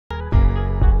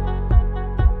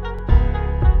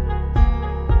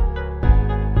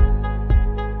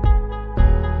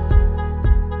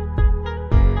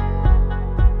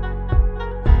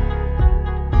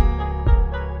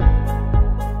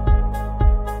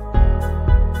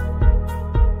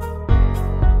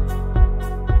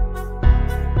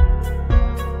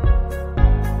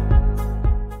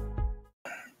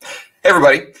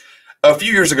Everybody, a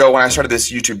few years ago when I started this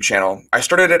YouTube channel, I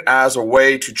started it as a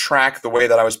way to track the way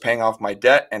that I was paying off my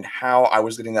debt and how I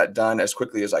was getting that done as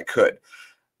quickly as I could.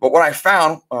 But what I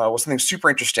found was something super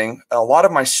interesting. A lot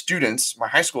of my students, my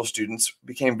high school students,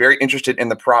 became very interested in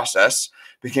the process,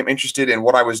 became interested in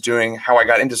what I was doing, how I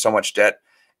got into so much debt,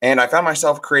 and I found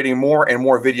myself creating more and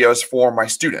more videos for my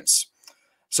students.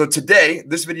 So today,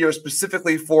 this video is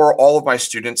specifically for all of my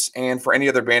students and for any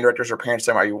other band directors or parents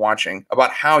that might be watching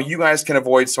about how you guys can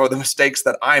avoid some of the mistakes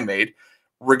that I made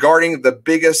regarding the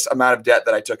biggest amount of debt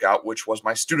that I took out, which was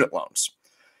my student loans.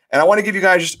 And I want to give you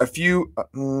guys just a few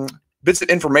bits of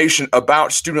information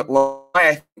about student loans.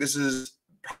 I think this is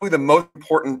probably the most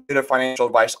important bit of financial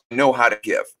advice I know how to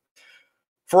give.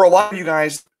 For a lot of you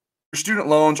guys, your student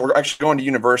loans or actually going to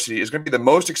university is going to be the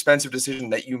most expensive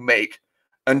decision that you make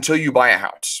until you buy a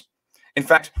house. In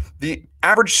fact, the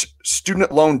average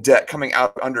student loan debt coming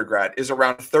out of undergrad is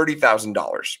around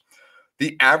 $30,000.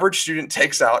 The average student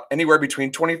takes out anywhere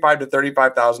between $25,000 to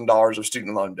 $35,000 of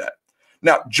student loan debt.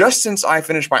 Now, just since I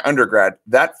finished my undergrad,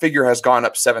 that figure has gone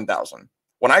up $7,000.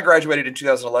 When I graduated in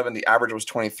 2011, the average was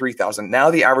 $23,000.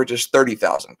 Now the average is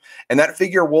 $30,000, and that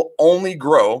figure will only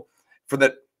grow for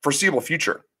the foreseeable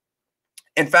future.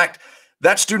 In fact,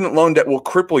 that student loan debt will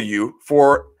cripple you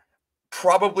for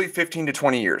probably 15 to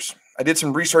 20 years. I did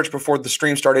some research before the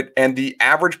stream started, and the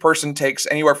average person takes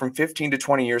anywhere from 15 to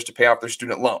 20 years to pay off their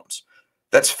student loans.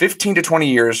 That's 15 to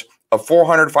 20 years of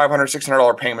 $400, $500,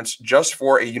 $600 payments just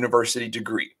for a university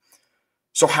degree.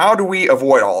 So how do we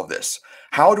avoid all of this?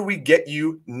 How do we get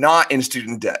you not in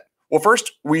student debt? Well,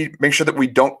 first, we make sure that we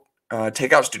don't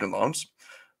take out student loans,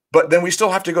 but then we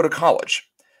still have to go to college.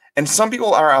 And some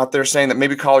people are out there saying that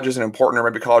maybe college isn't important or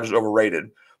maybe college is overrated,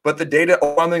 but the data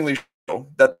overwhelmingly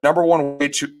that the number one way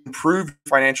to improve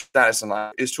financial status in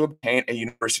life is to obtain a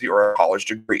university or a college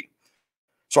degree.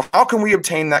 So how can we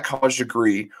obtain that college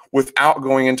degree without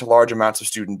going into large amounts of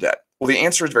student debt? Well, the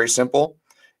answer is very simple.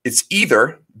 It's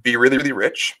either be really, really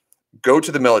rich, go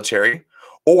to the military,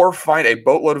 or find a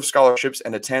boatload of scholarships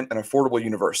and attend an affordable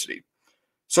university.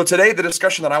 So today, the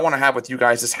discussion that I want to have with you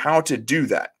guys is how to do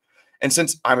that. And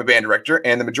since I'm a band director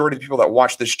and the majority of the people that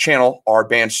watch this channel are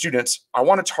band students, I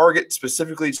want to target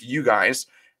specifically to you guys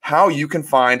how you can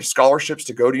find scholarships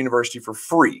to go to university for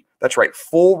free. That's right,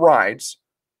 full rides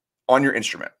on your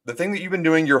instrument. The thing that you've been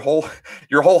doing your whole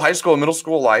high school and middle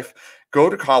school life,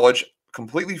 go to college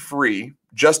completely free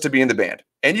just to be in the band.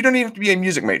 And you don't even have to be a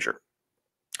music major.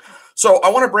 So I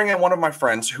want to bring in one of my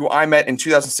friends who I met in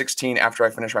 2016 after I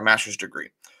finished my master's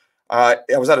degree. I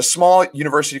was at a small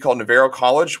university called Navarro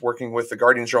College working with the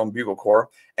Guardians General and Bugle Corps,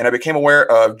 and I became aware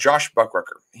of Josh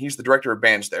Buckrucker. He's the director of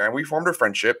bands there, and we formed a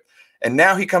friendship. And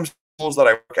now he comes to the schools that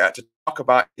I work at to talk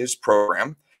about his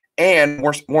program and,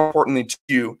 more importantly to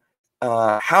you,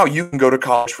 how you can go to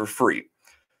college for free.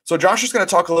 So Josh is going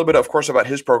to talk a little bit, of course, about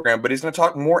his program, but he's going to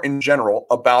talk more in general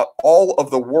about all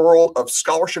of the world of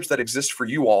scholarships that exist for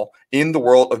you all in the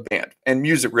world of band and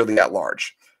music really at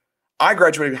large. I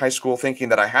graduated high school thinking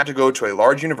that I had to go to a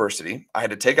large university, I had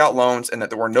to take out loans, and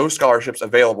that there were no scholarships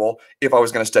available if I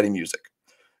was going to study music.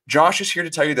 Josh is here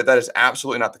to tell you that that is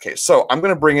absolutely not the case. So I'm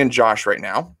going to bring in Josh right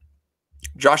now.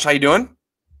 Josh, how you doing?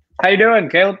 How you doing,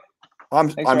 Caleb? I'm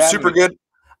super good.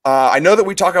 I know that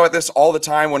we talk about this all the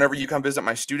time whenever you come visit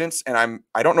my students, and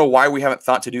I don't know why we haven't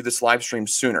thought to do this live stream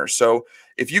sooner. So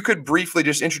if you could briefly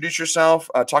just introduce yourself,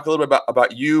 talk a little bit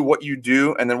about you, what you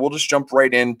do, and then we'll just jump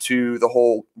right into the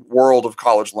whole world of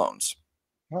college loans.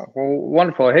 Oh, well,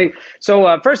 wonderful. Hey,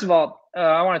 so first of all,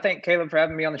 I want to thank Caleb for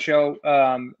having me on the show.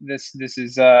 This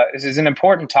is an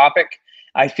important topic.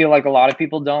 I feel like a lot of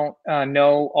people don't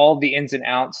know all the ins and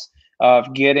outs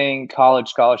of getting college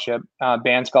scholarship,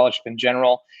 band scholarship in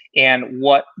general, and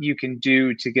what you can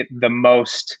do to get the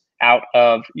most out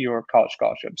of your college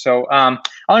scholarship. So I'll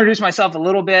introduce myself a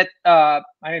little bit. My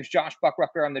name is Josh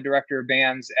Buckrucker. I'm the director of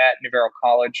bands at Navarro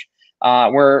College.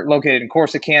 We're located in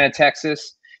Corsicana,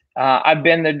 Texas. I've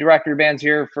been the director of bands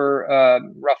here for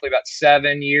roughly about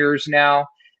 7 years now.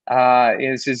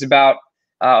 This is about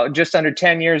just under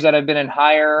 10 years that I've been in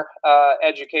higher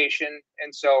education,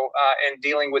 and so and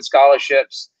dealing with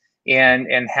scholarships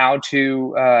and how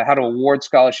to award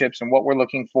scholarships and what we're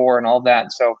looking for and all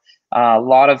that. So a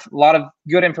lot of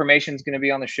good information is going to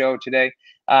be on the show today.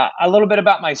 A little bit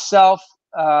about myself.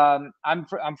 I'm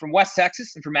from West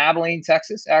Texas. I'm from Abilene,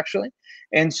 Texas, actually,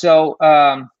 and so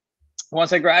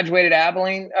once I graduated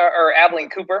Abilene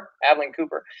Cooper,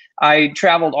 I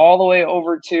traveled all the way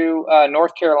over to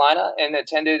North Carolina and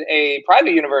attended a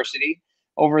private university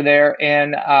over there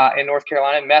in North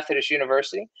Carolina, Methodist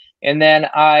University. And then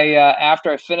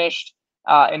after I finished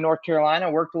in North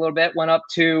Carolina, worked a little bit, went up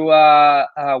to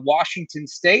Washington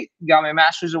State, got my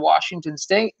master's at Washington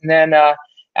State. And then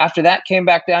after that, came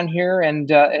back down here and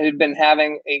had been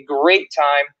having a great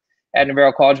time at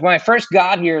Navarro College. When I first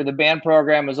got here, the band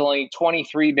program was only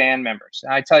 23 band members.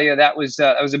 And I tell you, that was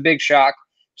a big shock,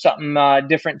 something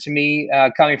different to me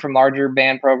coming from larger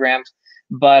band programs.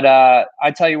 But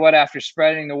I tell you what, after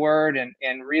spreading the word and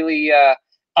really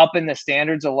upping the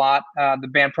standards a lot, the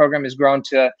band program has grown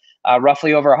to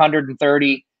roughly over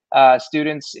 130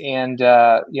 students and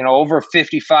over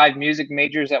 55 music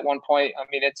majors at one point. I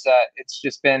mean, it's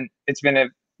been a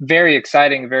very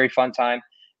exciting, very fun time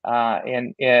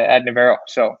at Navarro.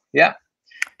 So yeah.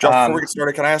 John, before we get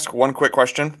started, can I ask one quick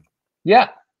question? Yeah.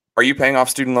 Are you paying off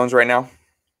student loans right now?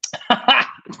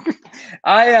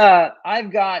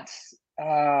 I've got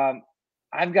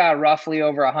roughly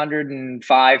over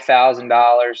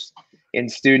 $105,000 in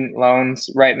student loans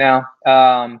right now.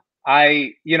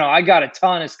 I got a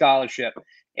ton of scholarship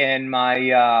in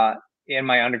my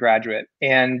undergraduate,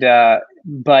 and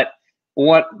but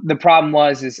what the problem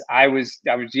was is I was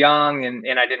young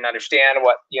and I didn't understand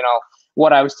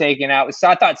what I was taking out. So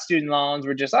I thought student loans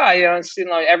were just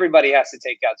student loan. Everybody has to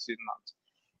take out student loans,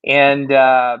 and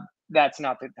that's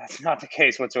not the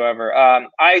case whatsoever.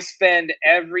 I spend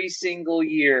every single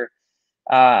year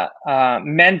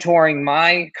mentoring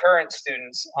my current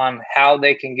students on how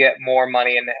they can get more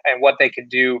money and what they can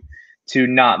do to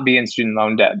not be in student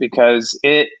loan debt, because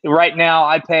right now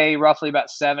I pay roughly about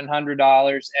 $700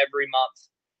 every month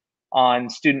on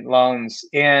student loans.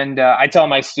 And I tell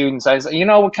my students, I say,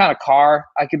 what kind of car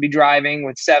I could be driving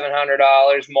with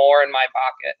 $700 more in my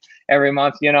pocket every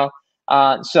month,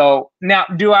 so now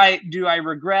do I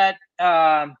regret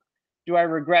going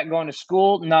to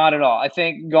school? Not at all. I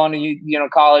think going to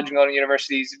college and going to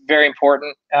university is very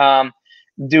important.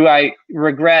 Do I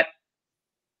regret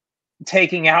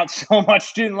taking out so much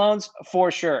student loans?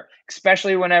 For sure,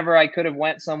 especially whenever I could have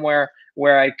went somewhere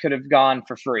where I could have gone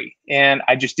for free and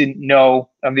I just didn't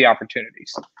know of the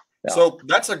opportunities. So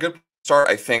that's a good start,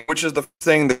 I think, which is the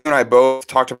thing that you and I both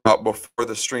talked about before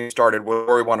the stream started,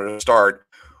 where we wanted to start.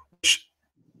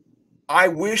 I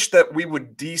wish that we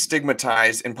would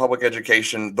destigmatize in public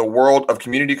education the world of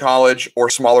community college or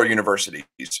smaller universities,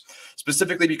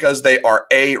 specifically because they are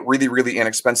A, really, really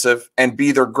inexpensive, and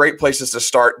B, they're great places to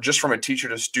start just from a teacher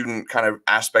to student kind of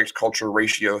aspect culture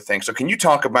ratio thing. So can you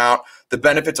talk about the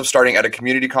benefits of starting at a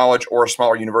community college or a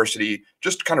smaller university,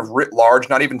 just kind of writ large,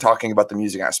 not even talking about the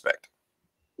music aspect?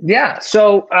 Yeah.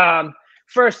 So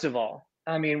first of all,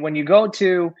 I mean, when you go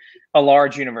to a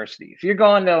large university, if you're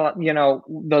going to,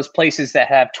 those places that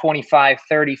have 25,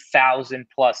 30,000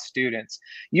 plus students,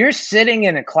 you're sitting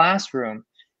in a classroom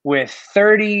with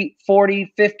 30,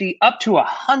 40, 50, up to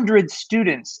 100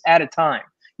 students at a time.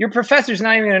 Your professor's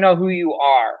not even going to know who you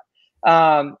are.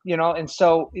 And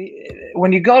so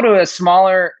when you go to a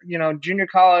smaller, junior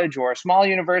college or a small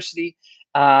university,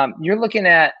 you're looking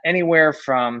at anywhere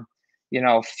from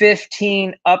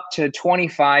 15 up to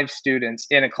 25 students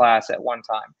in a class at one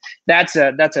time. That's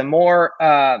a more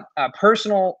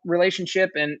personal relationship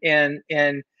and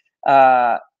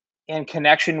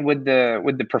connection with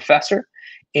the professor,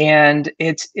 and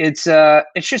it's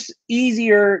just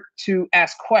easier to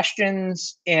ask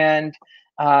questions and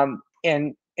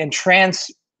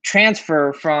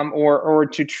transfer from or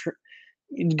to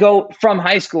go from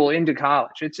high school into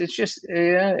college.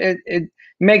 It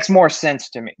makes more sense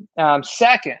to me.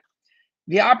 Second,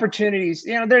 the opportunities,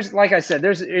 there's, like I said,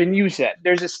 there's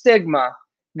a stigma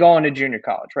going to junior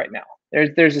college right now.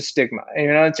 There's a stigma,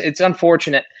 it's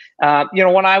unfortunate.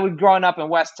 When I was growing up in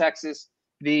West Texas,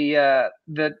 the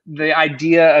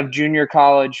idea of junior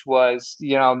college was,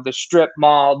 the strip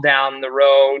mall down the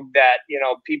road that,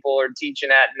 people are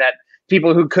teaching at, and that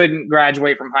people who couldn't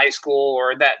graduate from high school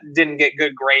or that didn't get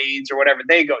good grades or whatever,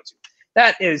 they go to.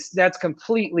 That's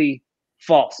completely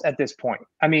false at this point.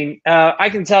 I mean, I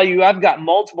can tell you, I've got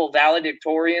multiple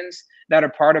valedictorians that are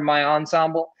part of my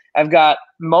ensemble. I've got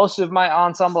most of my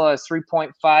ensemble as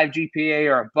 3.5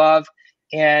 GPA or above.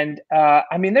 And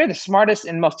I mean, they're the smartest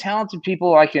and most talented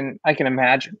people I can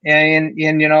imagine. And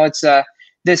it's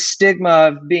this stigma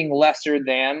of being lesser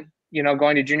than,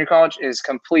 going to junior college is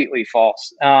completely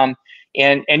false. And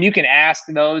you can ask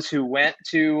those who went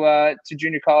to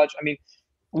junior college. I mean,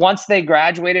 once they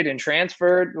graduated and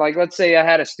transferred, like let's say I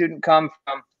had a student come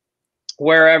from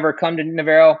wherever, come to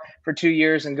Navarro for 2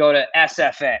 years and go to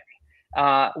SFA.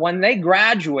 When they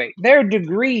graduate, their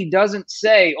degree doesn't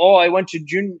say, "Oh, I went to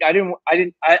junior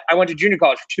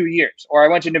college for 2 years," or "I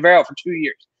went to Navarro for 2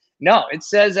 years." No, it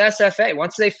says SFA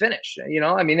once they finish.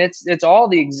 I mean, it's all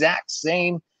the exact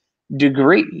same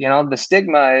degree. The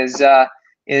stigma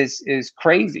is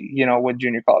crazy, with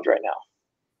junior college right now.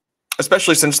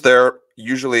 Especially since they're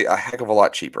usually a heck of a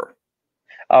lot cheaper.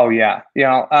 Oh yeah.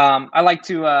 I like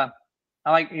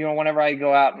whenever I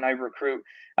go out and I recruit,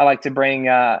 I like to bring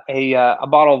a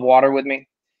bottle of water with me.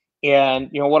 And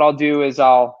what I'll do is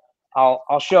I'll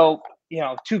show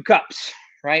 2 cups,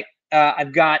 right?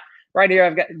 I've got right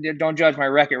here. Don't judge my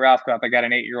Wreck-It Ralph cup. I got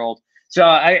an 8-year-old, so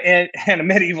and a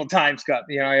medieval times cup.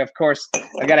 Of course,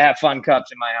 I got to have fun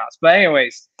cups in my house. But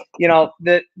anyways,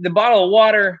 the bottle of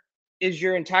water is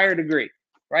your entire degree,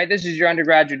 right? This is your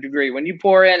undergraduate degree. When you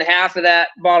pour in half of that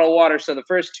bottle of water, so the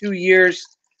first 2 years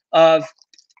of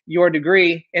your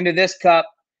degree into this cup,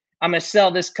 I'm going to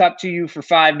sell this cup to you for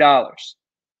 $5.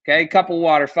 Okay, cup of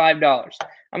water, $5.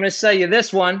 I'm going to sell you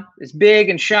this one. It's big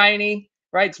and shiny,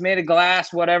 right? It's made of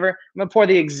glass, whatever. I'm going to pour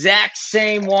the exact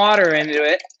same water into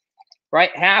it, right?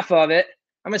 Half of it.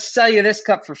 I'm going to sell you this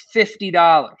cup for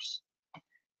 $50.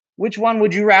 Which one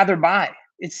would you rather buy?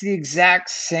 It's the exact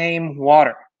same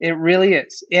water. It really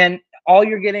is. And all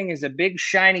you're getting is a big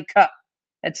shiny cup.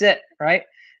 That's it, right?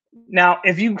 Now,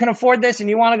 if you can afford this and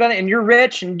you want to go there and you're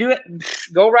rich and do it,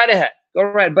 go right ahead. Go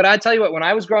right. But I tell you what, when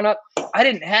I was growing up, I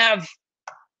didn't have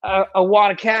a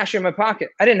wad of cash in my pocket.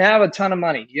 I didn't have a ton of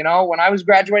money. When I was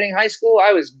graduating high school,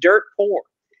 I was dirt poor.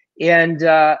 And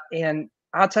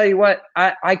I'll tell you what,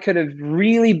 I could have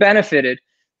really benefited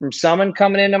from someone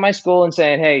coming into my school and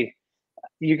saying, hey,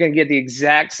 you can get the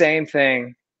exact same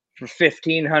thing for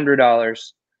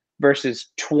 $1,500 versus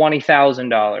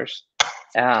 $20,000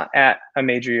 at a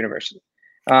major university.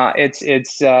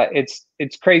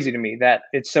 It's crazy to me that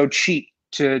it's so cheap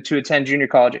to attend junior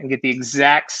college and get the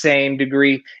exact same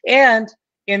degree. And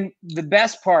the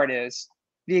best part is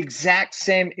the exact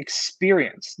same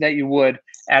experience that you would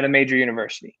at a major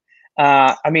university.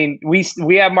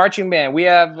 We have marching band, we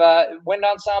have wind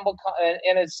ensemble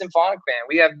and a symphonic band,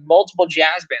 we have multiple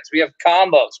jazz bands, we have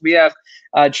combos, we have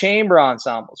chamber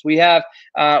ensembles, we have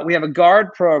a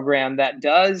guard program that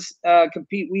does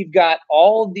compete. We've got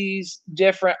all these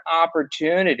different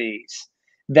opportunities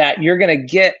that you're going to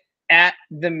get at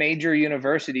the major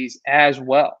universities as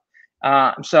well.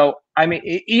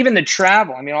 Even the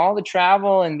travel, all the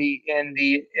travel and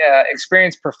the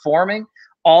experience performing,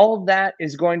 all of that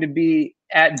is going to be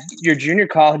at your junior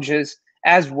colleges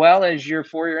as well as your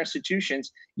four-year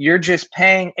institutions. You're just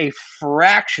paying a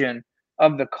fraction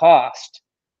of the cost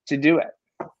to do it.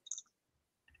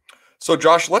 So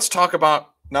Josh, let's get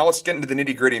into the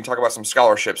nitty gritty and talk about some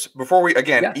scholarships. Before we,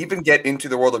 even get into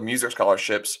the world of music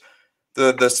scholarships,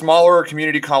 the smaller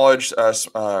community college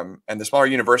and the smaller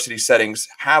university settings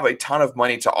have a ton of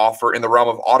money to offer in the realm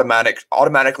of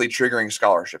automatically triggering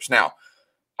scholarships. Now,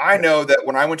 I know that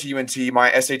when I went to UNT,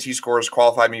 my SAT scores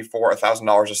qualified me for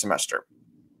 $1,000 a semester,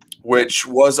 which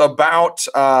was about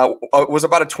a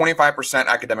 25%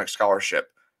 academic scholarship.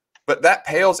 But that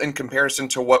pales in comparison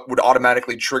to what would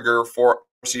automatically trigger for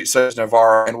such as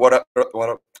Navarro and what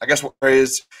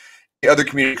is the other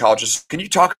community colleges. Can you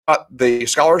talk about the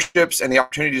scholarships and the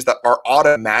opportunities that are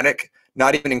automatic,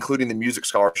 not even including the music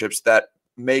scholarships, that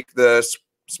make the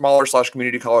smaller /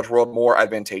 community college world more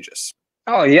advantageous?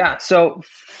 Oh, yeah. So,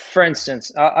 for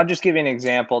instance, I'll just give you an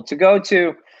example.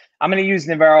 I'm going to use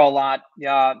Navarro a lot.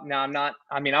 Now,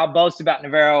 I'll boast about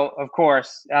Navarro, of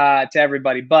course, to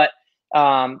everybody. But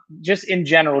just in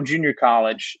general, junior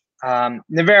college,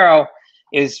 Navarro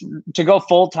is to go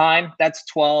full-time. That's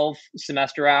 12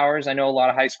 semester hours. I know a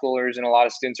lot of high schoolers and a lot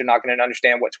of students are not going to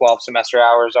understand what 12 semester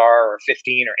hours are, or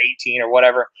 15 or 18 or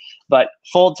whatever. But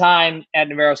full-time at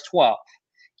Navarro is 12.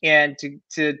 And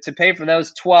to pay for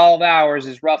those 12 hours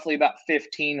is roughly about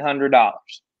 $1,500.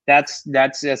 That's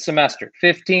a semester,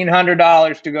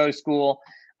 $1,500 to go to school.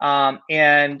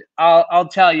 And I'll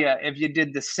tell you, if you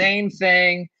did the same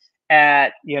thing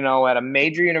at a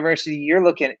major university, you're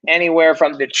looking anywhere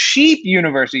from the cheap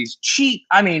universities,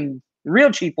 real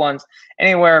cheap ones,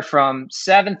 anywhere from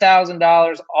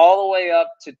 $7,000 all the way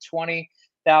up to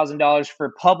 $20,000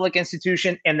 for public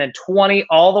institution, and then 20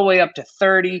 all the way up to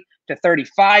 $30,000 to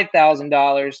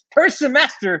 $35,000 per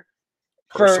semester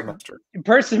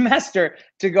per semester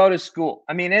to go to school.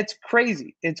 It's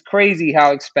crazy. It's crazy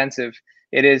how expensive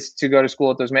it is to go to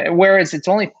school at those, whereas it's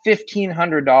only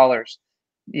 $1,500.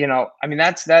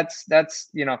 That's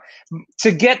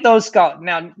to get those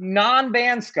now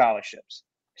non-band scholarships,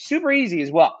 super easy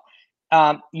as well.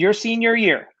 Your senior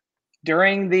year,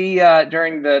 during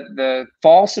the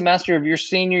fall semester of your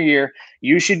senior year,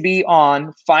 you should be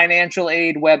on financial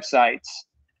aid websites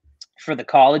for the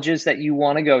colleges that you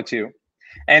want to go to.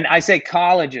 And I say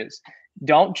colleges,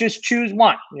 don't just choose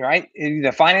one, right?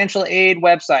 The financial aid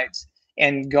websites,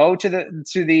 and go to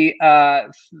the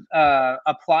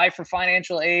apply for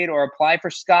financial aid or apply for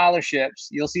scholarships.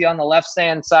 You'll see on the left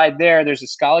hand side there's a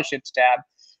scholarships tab.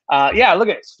 Yeah, look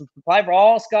at it. Apply for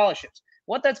all scholarships.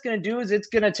 What that's going to do is it's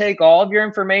going to take all of your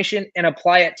information and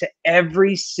apply it to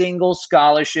every single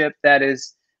scholarship that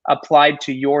is applied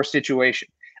to your situation.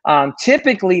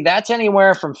 Typically, that's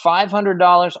anywhere from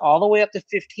 $500 all the way up to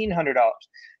 $1,500.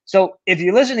 So if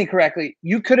you're listening correctly,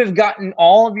 you could have gotten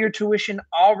all of your tuition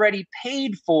already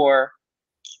paid for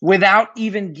without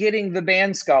even getting the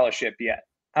band scholarship yet.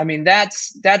 I mean,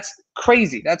 that's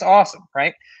crazy. That's awesome,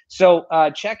 right? So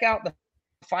check out the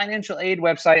financial aid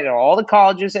website at all the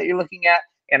colleges that you're looking at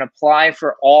and apply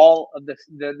for all of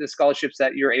the scholarships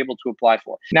that you're able to apply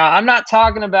for. Now, I'm not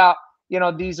talking about,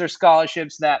 these are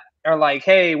scholarships that are like,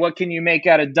 hey, what can you make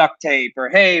out of duct tape? Or,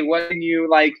 hey, what can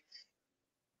you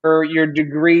or your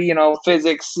degree,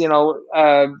 physics,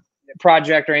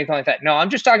 project or anything like that. No, I'm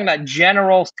just talking about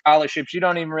general scholarships. You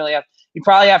don't even really you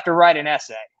probably have to write an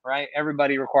essay, right?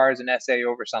 Everybody requires an essay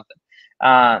over something.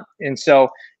 And so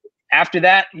after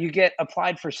that, you get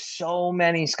applied for so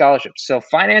many scholarships. So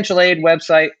financial aid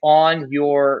website on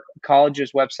your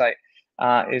college's website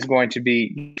is going to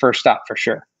be first stop for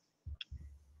sure.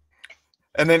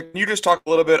 And then can you just talk a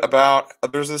little bit about,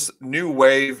 there's this new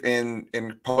wave in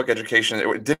public education.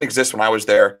 It didn't exist when I was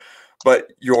there,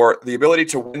 but the ability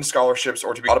to win scholarships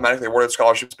or to be automatically awarded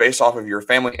scholarships based off of your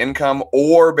family income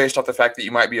or based off the fact that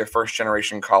you might be a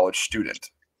first-generation college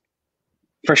student.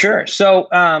 For sure. So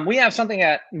we have something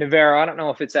at Navarro. I don't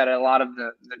know if it's at a lot of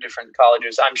the different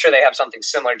colleges. I'm sure they have something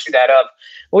similar to that.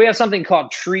 But we have something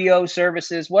called Trio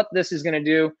Services. What this is going to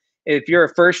do, if you're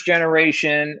a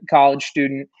first-generation college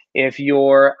student, if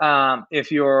your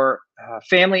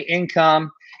family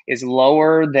income is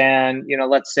lower than,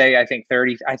 let's say, I think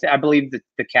I believe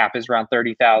the cap is around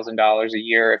 $30,000 a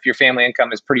year. If your family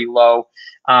income is pretty low,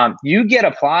 you get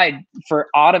applied for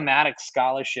automatic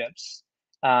scholarships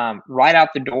right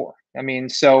out the door. I mean,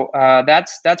 so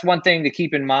that's one thing to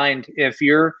keep in mind. If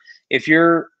your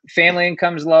family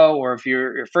income's low, or if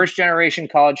you're a first generation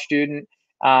college student,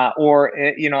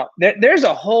 there's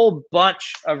a whole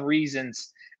bunch of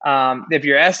reasons. If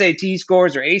your SAT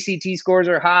scores or ACT scores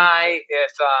are high,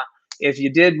 if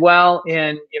you did well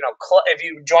in, if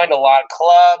you joined a lot of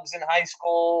clubs in high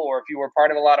school, or if you were part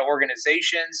of a lot of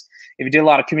organizations, if you did a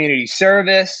lot of community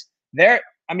service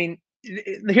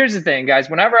here's the thing, guys.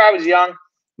 Whenever I was young,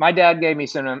 my dad gave me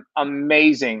some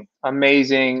amazing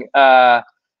advice.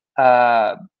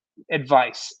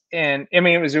 And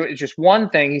it was just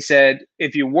one thing. He said,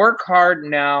 if you work hard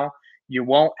now, you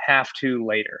won't have to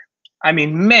later. I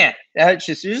mean, man, that's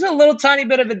just a little tiny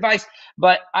bit of advice,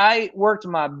 but I worked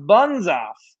my buns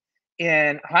off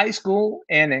in high school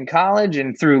and in college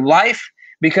and through life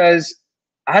because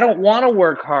I don't want to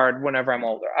work hard whenever I'm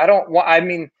older. I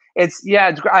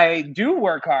do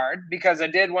work hard because I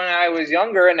did when I was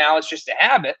younger and now it's just a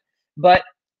habit, but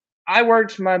I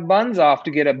worked my buns off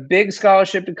to get a big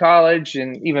scholarship to college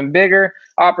and even bigger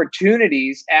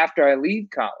opportunities after I leave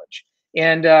college.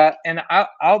 And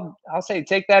I'll say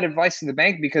take that advice to the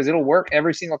bank because it'll work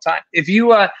every single time. If you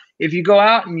go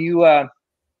out and you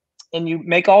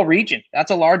make all region,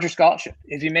 that's a larger scholarship.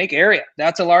 If you make area,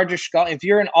 that's a larger scholarship. If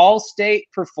you're an all-state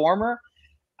performer,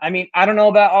 I mean, I don't know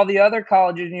about all the other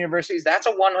colleges and universities. That's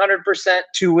a 100%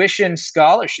 tuition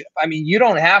scholarship. I mean, you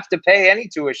don't have to pay any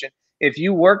tuition. If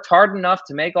you worked hard enough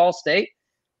to make all-state,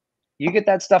 you get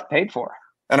that stuff paid for.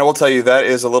 And I will tell you that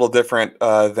is a little different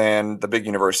than the big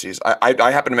universities. I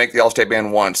happened to make the All-State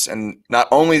band once, and not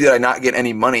only did I not get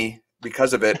any money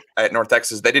because of it at North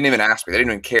Texas, they didn't even ask me. They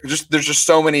didn't even care. There's just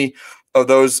so many of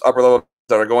those upper level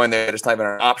that are going there. It's not even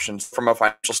an option. From a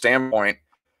financial standpoint,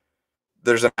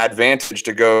 there's an advantage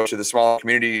to go to the smaller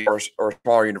community or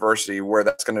smaller university where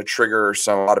that's going to trigger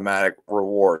some automatic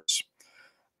rewards.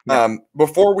 Yeah.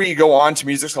 Before we go on to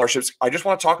music scholarships, I just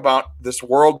want to talk about this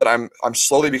world that I'm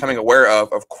slowly becoming aware of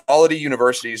quality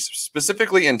universities,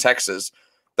 specifically in Texas,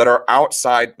 that are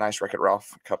outside. Nice Wreck-It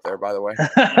Ralph cup there, by the way.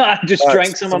 Just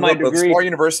drank some of my degree. Small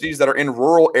universities that are in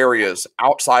rural areas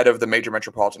outside of the major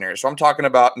metropolitan areas. So I'm talking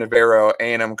about Navarro,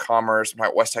 A&M Commerce, I'm talking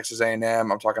about West Texas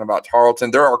A&M, I'm talking about Tarleton.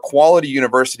 There are quality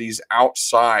universities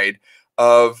outside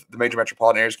of the major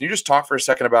metropolitan areas. Can you just talk for a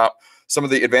second about some of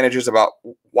the advantages about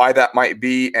why that might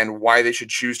be and why they should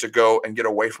choose to go and get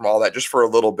away from all that just for a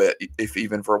little bit, if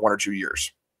even for 1 or 2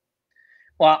 years?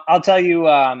 Well, I'll tell you,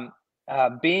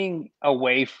 being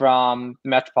away from the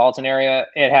metropolitan area,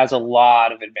 it has a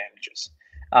lot of advantages.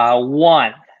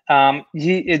 One,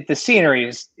 the scenery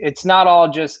it's not all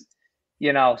just,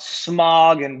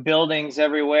 smog and buildings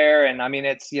everywhere. And I mean,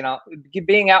 it's,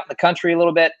 being out in the country a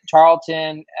little bit,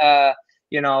 Charlton,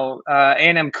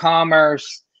 A&M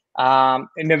Commerce,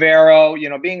 Navarro,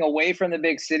 being away from the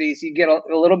big cities, you get a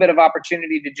little bit of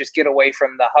opportunity to just get away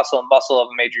from the hustle and bustle of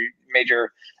a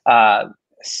major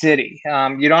city.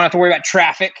 You don't have to worry about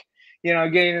traffic,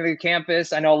 getting to the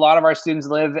campus. I know a lot of our students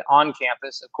live on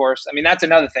campus, of course. I mean, that's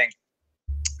another thing,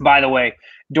 by the way.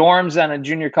 Dorms on a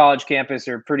junior college campus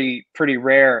are pretty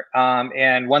rare.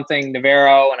 And one thing,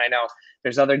 Navarro, and I know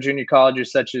there's other junior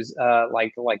colleges such as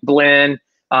like Blinn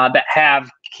that have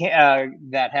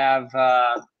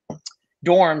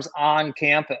dorms on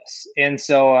campus. And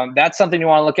so that's something you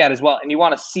want to look at as well. And you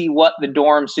want to see what the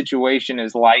dorm situation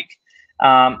is like.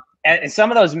 And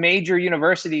some of those major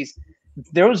universities,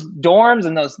 those dorms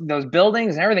and those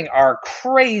buildings and everything are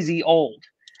crazy old.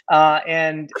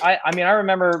 And I mean, I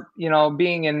remember,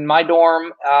 being in my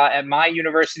dorm at my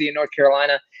university in North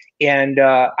Carolina, and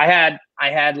I had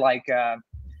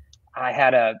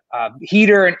a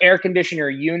heater and air conditioner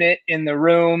unit in the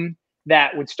room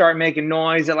that would start making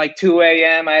noise at like 2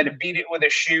 a.m. I had to beat it with a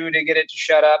shoe to get it to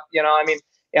shut up. I mean,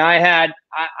 I had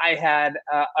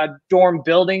a dorm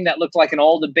building that looked like an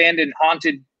old abandoned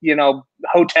haunted,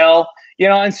 hotel,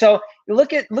 and so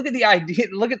look at the idea,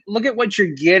 look at what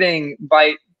you're getting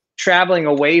by traveling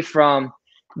away from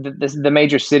the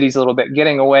major cities a little bit,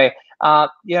 getting away.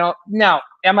 Now,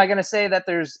 am I going to say that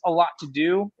there's a lot to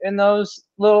do in those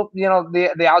little,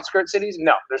 the outskirts cities?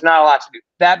 No, there's not a lot to do.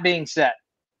 That being said,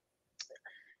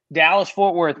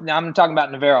 Dallas-Fort Worth, now I'm talking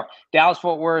about Navarro.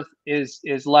 Dallas-Fort Worth is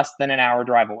less than an hour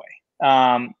drive away.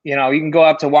 You can go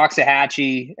up to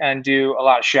Waxahachie and do a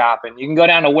lot of shopping. You can go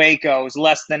down to Waco, it's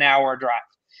less than an hour drive.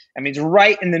 I mean, it's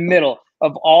right in the middle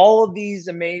of all of these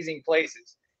amazing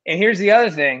places. And here's the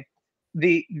other thing,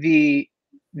 the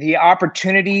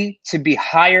opportunity to be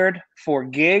hired for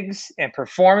gigs and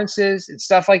performances and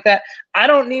stuff like that. I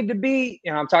don't need to be,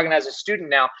 I'm talking as a student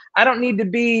now, I don't need to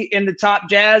be in the top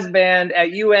jazz band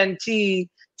at UNT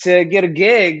to get a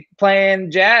gig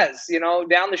playing jazz,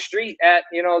 down the street at,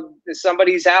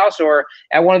 somebody's house or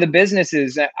at one of the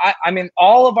businesses. I mean,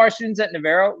 all of our students at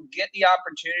Navarro get the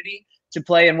opportunity to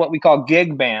play in what we call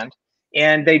gig band.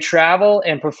 And they travel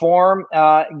and perform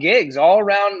gigs all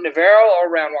around Navarro, all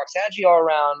around Waxahachie, all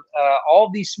around all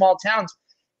of these small towns.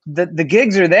 The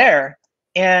gigs are there.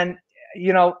 And,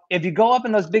 if you go up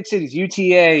in those big cities,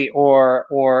 UTA or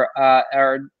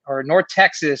North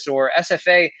Texas or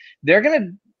SFA, there's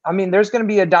going to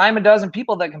be a dime a dozen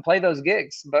people that can play those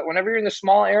gigs. But whenever you're in the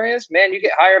small areas, man, you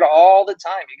get hired all the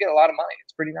time. You get a lot of money.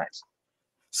 It's pretty nice.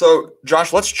 So,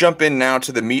 Josh, let's jump in now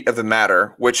to the meat of the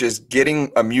matter, which is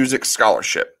getting a music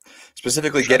scholarship,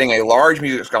 specifically getting a large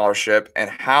music scholarship and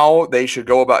how they should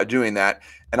go about doing that.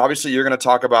 And obviously, you're going to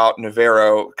talk about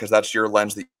Navarro because that's your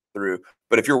lens that you're through.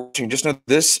 But if you're watching, just know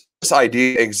this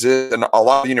idea exists in a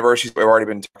lot of universities we've already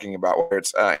been talking about, whether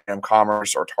it's A&M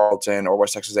Commerce or Tarleton or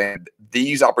West Texas A&M.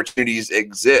 These opportunities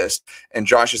exist, and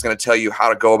Josh is going to tell you how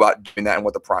to go about doing that and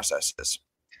what the process is.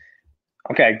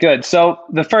 Okay, good. So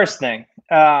the first thing,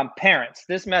 parents,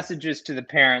 this message is to the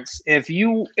parents. If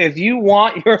you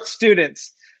want your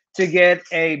students to get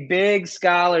a big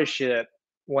scholarship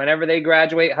whenever they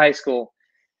graduate high school,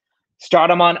 start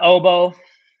them on oboe,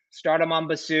 start them on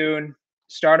bassoon,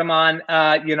 start them on,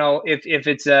 if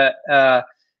it's a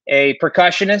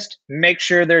percussionist, make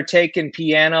sure they're taking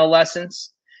piano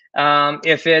lessons.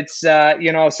 If it's,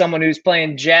 someone who's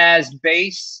playing jazz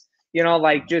bass,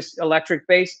 like just electric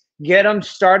bass, get them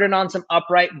started on some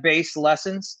upright bass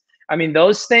lessons. I mean,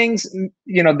 those things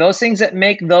that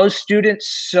make those students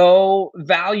so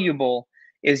valuable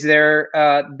is they're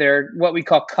what we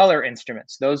call color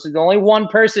instruments. Those are the only one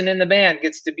person in the band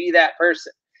gets to be that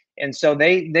person. And so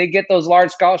they get those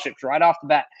large scholarships right off the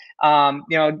bat.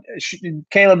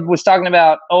 Caleb was talking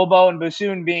about oboe and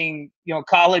bassoon being,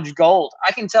 college gold.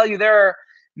 I can tell you there are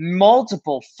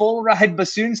multiple full ride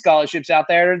bassoon scholarships out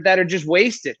there that are just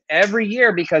wasted every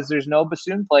year because there's no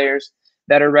bassoon players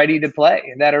that are ready to play,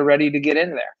 that are ready to get in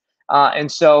there.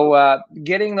 And so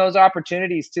getting those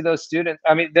opportunities to those students,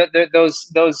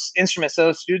 those instruments,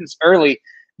 those students early,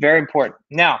 very important.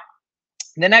 Now,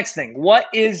 the next thing, what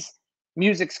is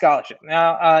music scholarship?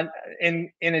 Now, in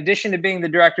addition to being the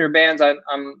director of bands,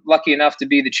 I'm lucky enough to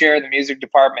be the chair of the music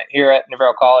department here at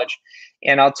Navarro College.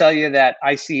 And I'll tell you that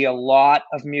I see a lot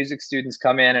of music students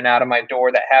come in and out of my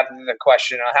door that have the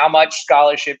question, how much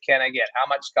scholarship can I get? How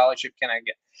much scholarship can I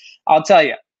get? I'll tell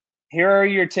you, here are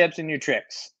your tips and your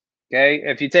tricks. Okay.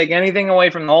 If you take anything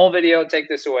away from the whole video, take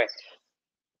this away.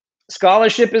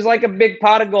 Scholarship is like a big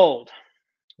pot of gold.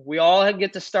 We all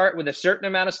get to start with a certain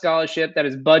amount of scholarship that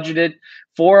is budgeted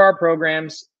for our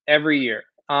programs every year.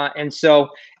 And so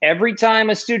every time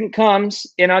a student comes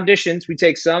in auditions, we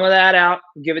take some of that out,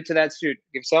 give it to that student,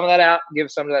 give some of that out,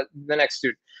 give some of that to the next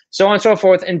student, so on and so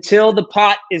forth until the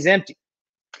pot is empty.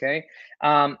 Okay.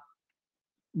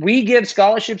 We give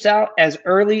scholarships out as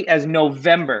early as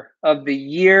November of the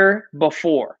year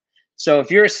before. So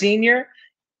if you're a senior,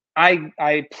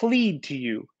 I plead to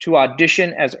you to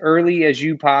audition as early as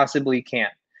you possibly can.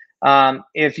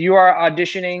 If you are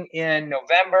auditioning in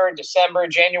November, December,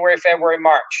 January, February,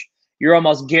 March, you're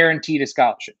almost guaranteed a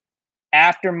scholarship.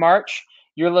 After March,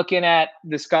 you're looking at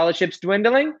the scholarships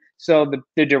dwindling. So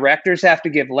the directors have to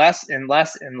give less and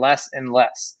less and less and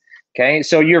less. Okay.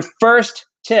 So your first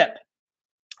tip,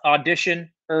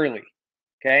 audition early.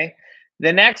 Okay.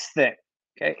 The next thing,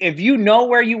 okay, if you know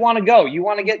where you want to go, you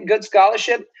want to get good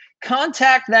scholarship,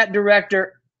 contact that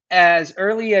director as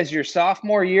early as your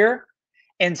sophomore year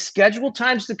and schedule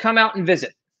times to come out and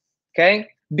visit. Okay.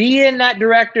 Be in that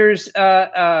director's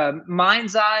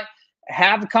mind's eye,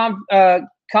 have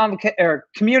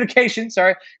communication,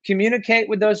 communicate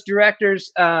with those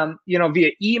directors,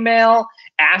 via email,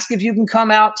 ask if you can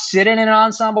come out, sit in an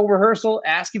ensemble rehearsal,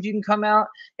 ask if you can come out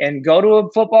and go to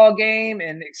a football game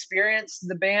and experience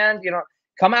the band,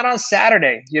 come out on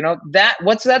Saturday.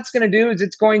 What that's going to do is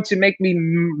it's going to make me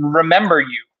remember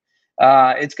you.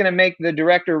 It's going to make the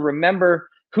director remember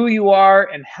who you are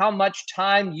and how much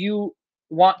time you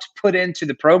want to put into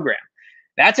the program.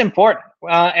 That's important.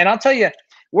 And I'll tell you,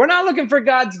 we're not looking for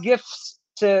God's gifts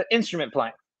to instrument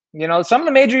playing. Some of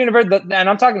the major universities, and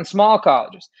I'm talking small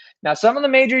colleges. Now, some of the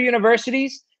major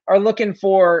universities are looking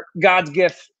for God's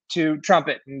gift to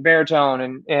trumpet and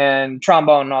baritone and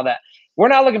trombone and all that. We're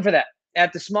not looking for that.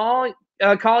 At the small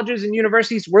colleges and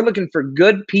universities, we're looking for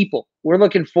good people. We're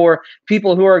looking for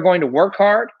people who are going to work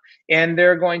hard and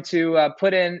they're going to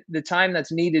put in the time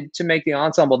that's needed to make the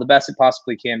ensemble the best it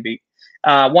possibly can be.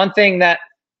 One thing that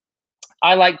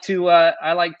I like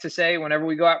to say whenever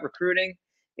we go out recruiting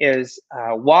is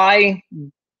why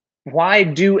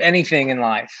do anything in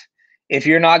life if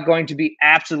you're not going to be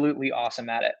absolutely awesome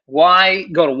at it? Why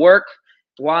go to work?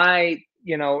 Why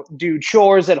do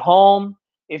chores at home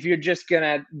if you're just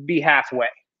gonna be halfway?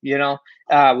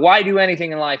 Why do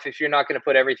anything in life if you're not going to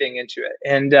put everything into it?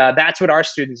 And that's what our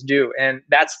students do, and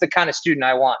that's the kind of student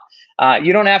I want.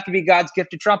 You don't have to be God's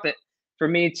gift to trumpet for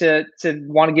me to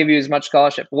want to give you as much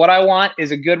scholarship. What I want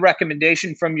is a good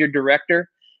recommendation from your director,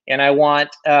 and I want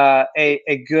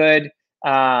a good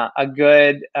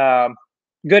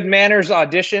manners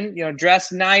audition.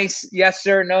 Dress nice, yes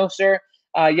sir, no sir,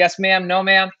 yes ma'am, no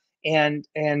ma'am, and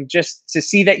just to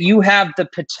see that you have the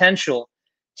potential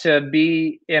to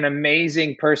be an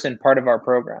amazing person, part of our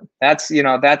program. That's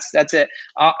it.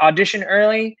 Audition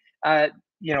early.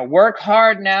 Work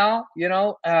hard now.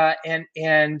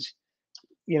 And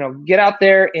get out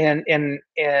there and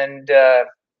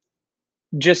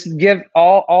just give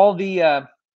all the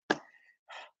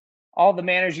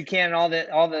manners you can, and all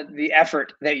the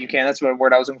effort that you can. That's what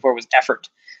word I was looking for, was effort.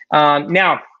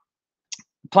 Now,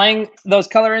 playing those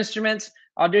color instruments,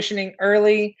 auditioning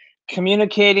early,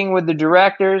 communicating with the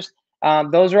directors,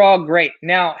 those are all great.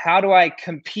 Now, how do I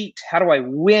compete? How do I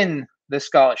win the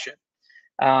scholarship?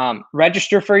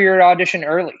 Register for your audition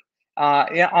early.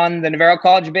 On the Navarro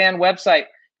College Band website,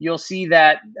 you'll see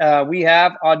that we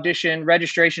have audition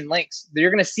registration links.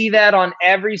 You're going to see that on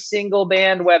every single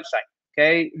band website.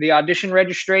 Okay, the audition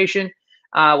registration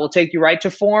will take you right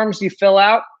to forms you fill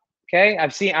out. Okay,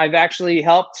 I've actually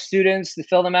helped students to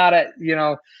fill them out at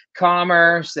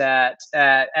Commerce, at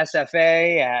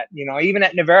SFA, at even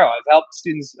at Navarro. I've helped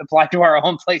students apply to our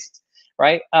own places.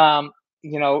 Right,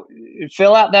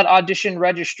 fill out that audition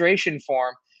registration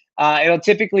form. It'll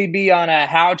typically be on a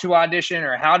how to audition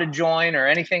or how to join or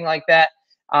anything like that,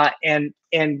 and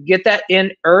get that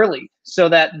in early so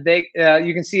that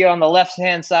you can see it on the left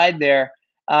hand side there.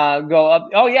 Go up.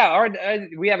 Oh yeah,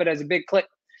 we have it as a big click.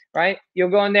 Right, you'll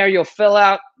go in there, you'll fill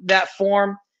out that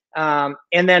form, and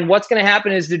then what's going to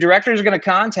happen is the director is going to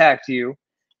contact you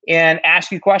and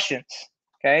ask you questions.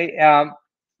 Okay,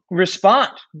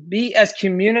 respond. Be as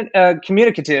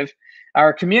communicative,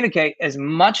 or communicate as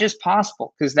much as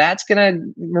possible, because that's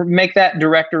going to make that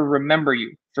director remember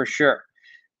you for sure.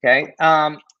 Okay,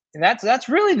 and that's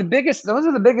really the biggest. Those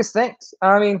are the biggest things.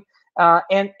 I mean,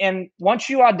 and once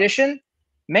you audition,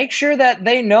 make sure that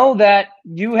they know that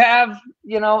you have,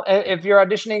 if you're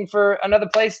auditioning for another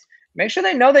place, make sure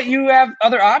they know that you have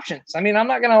other options. I mean, I'm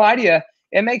not going to lie to you.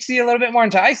 It makes you a little bit more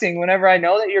enticing whenever I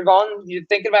know that you're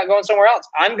thinking about going somewhere else.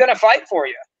 I'm going to fight for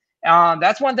you.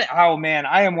 That's one thing. Oh man,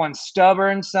 I am one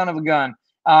stubborn son of a gun.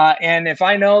 And if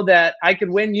I know that I could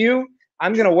win you,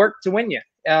 I'm going to work to win you.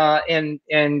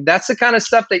 And that's the kind of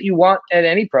stuff that you want at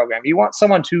any program. You want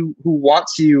someone who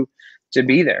wants you to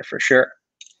be there for sure.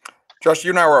 Josh,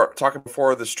 you and I were talking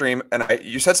before the stream, and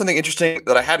you said something interesting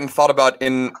that I hadn't thought about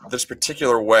in this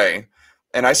particular way.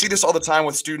 And I see this all the time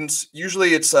with students.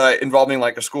 Usually it's involving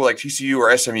like a school like TCU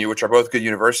or SMU, which are both good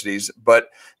universities. But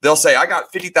they'll say, I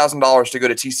got $50,000 to go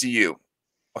to TCU.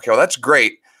 Okay, well, that's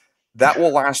great. That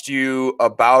will last you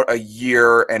about a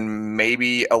year and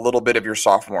maybe a little bit of your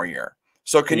sophomore year.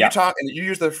 So can you talk, and you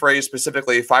use the phrase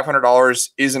specifically, $500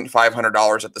 isn't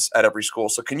 $500 at every school.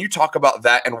 So can you talk about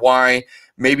that and why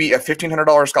maybe a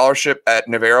 $1,500 scholarship at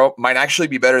Navarro might actually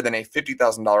be better than a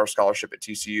 $50,000 scholarship at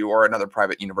TCU or another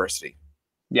private university?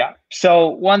 Yeah. So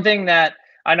one thing that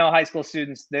I know high school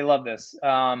students, they love this.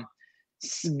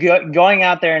 Going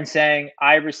out there and saying,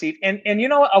 I received, and you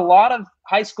know what? A lot of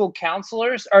high school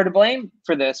counselors are to blame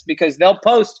for this because they'll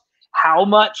post how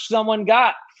much someone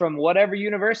got from whatever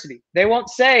university. They won't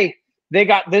say they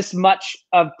got this much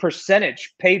of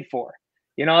percentage paid for.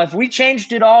 You know, if we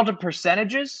changed it all to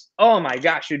percentages, oh my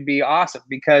gosh, it'd be awesome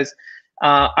because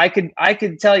I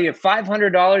could tell you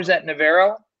 $500 at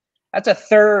Navarro, that's a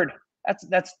third.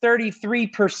 That's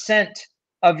 33%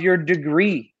 of your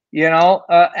degree, you know,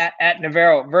 at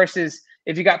Navarro versus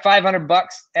if you got $500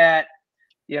 at,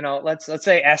 you know, let's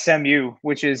say SMU,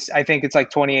 which is, I think it's like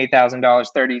 $28,000,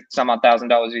 30 some odd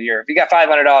 $1,000 a year. If you got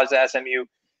 $500 at SMU,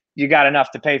 you got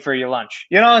enough to pay for your lunch.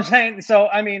 You know what I'm saying? So,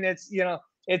 I mean, it's, you know,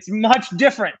 it's much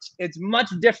different. It's much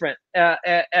different at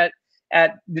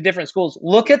the different schools.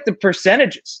 Look at the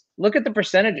percentages. Look at the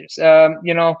percentages.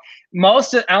 You know,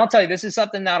 I'll tell you, this is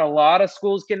something that a lot of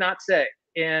schools cannot say.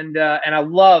 And I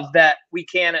love that we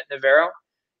can at Navarro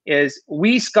is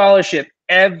we scholarship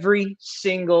every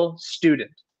single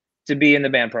student to be in the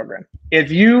band program.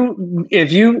 If you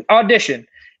audition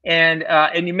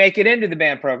and you make it into the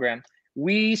band program,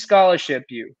 we scholarship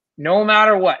you no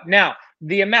matter what. Now,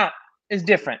 the amount is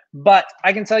different, but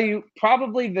I can tell you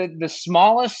probably the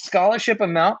smallest scholarship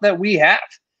amount that we have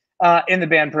in the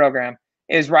band program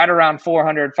is right around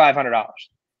 $400, $500.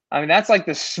 I mean, that's like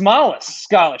the smallest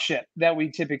scholarship that we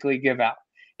typically give out.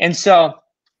 And so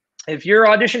if you're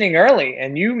auditioning early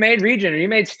and you made region or you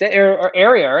made state or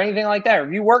area or anything like that, or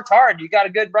if you worked hard, you got a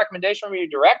good recommendation from your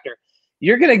director,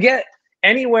 you're going to get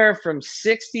anywhere from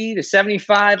 60 to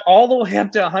 75, all the way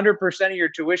up to 100% of your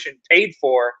tuition paid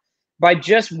for by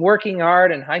just working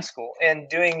hard in high school and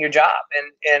doing your job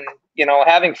and you know,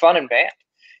 having fun in band,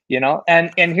 you know.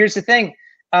 And here's the thing.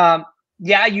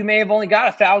 Yeah, you may have only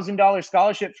got $1,000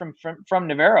 scholarship from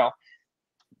Navarro,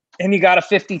 and you got a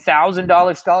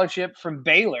 $50,000 scholarship from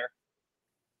Baylor.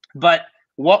 But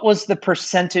what was the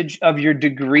percentage of your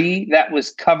degree that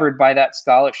was covered by that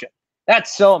scholarship?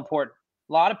 That's so important.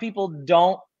 A lot of people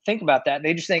don't think about that.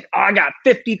 They just think, oh, I got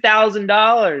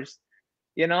 $50,000.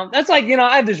 You know, that's like, you know,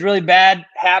 I have this really bad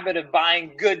habit of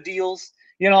buying good deals,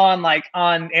 you know,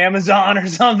 on Amazon or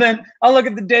something. I'll look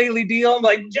at the daily deal. I'm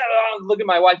like, I'll look at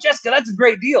my wife, Jessica, that's a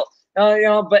great deal. You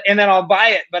know, and then I'll buy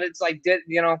it, but it's like,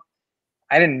 you know,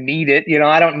 I didn't need it. You know,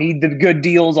 I don't need the good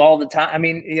deals all the time. I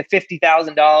mean,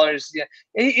 $50,000.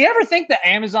 You ever think that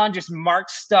Amazon just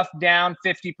marks stuff down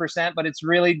 50%, but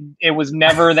it was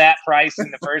never that price in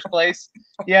the first place?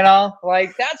 You know,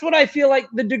 like that's what I feel like.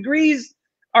 The degrees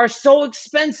are so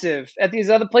expensive at these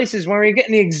other places when we're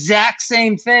getting the exact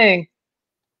same thing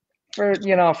for,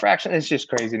 you know, a fraction. It's just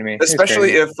crazy to me.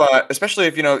 Especially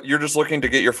if, you know, you're just looking to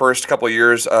get your first couple of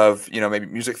years of, you know, maybe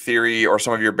music theory or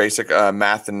some of your basic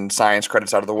math and science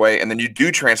credits out of the way, and then you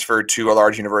do transfer to a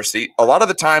large university. A lot of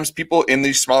the times people in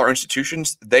these smaller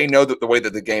institutions, they know that the way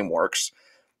that the game works.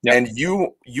 Yep. And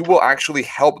you will actually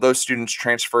help those students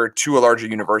transfer to a larger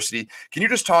university. Can you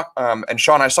just talk, and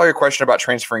Sean, I saw your question about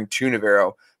transferring to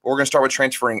Navarro, but we're going to start with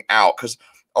transferring out because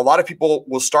a lot of people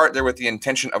will start there with the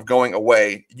intention of going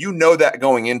away. You know that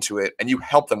going into it, and you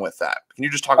help them with that. Can you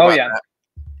just talk about that?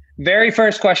 Very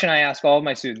first question I ask all of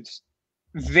my students.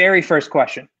 Very first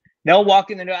question. They'll walk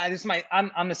in the door.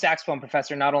 I'm the saxophone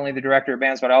professor, not only the director of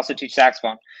bands, but I also teach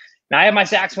saxophone. Now I have my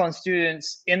saxophone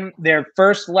students in their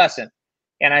first lesson,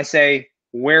 and I say,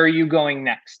 where are you going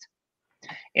next?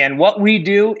 And what we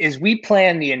do is we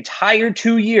plan the entire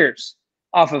 2 years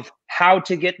off of how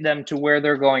to get them to where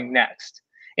they're going next.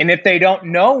 And if they don't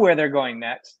know where they're going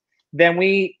next, then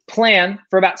we plan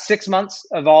for about 6 months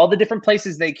of all the different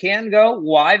places they can go,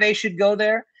 why they should go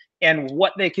there, and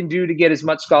what they can do to get as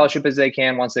much scholarship as they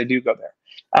can once they do go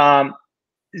there.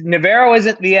 Navarro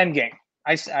isn't the end game.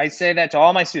 I say that to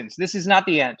all my students. This is not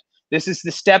the end. This is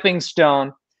the stepping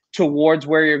stone towards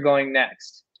where you're going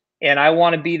next. and I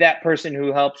want to be that person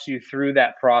who helps you through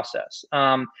that process.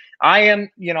 I am,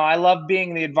 I love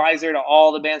being the advisor to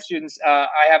all the band students.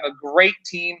 I have a great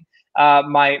team.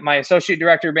 My associate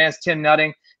director of bands, Tim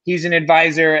Nutting, he's an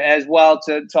advisor as well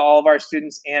to all of our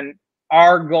students. And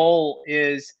our goal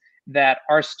is that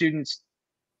our students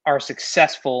are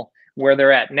successful where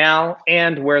they're at now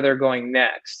and where they're going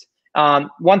next.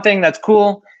 One thing that's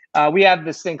cool, we have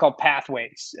this thing called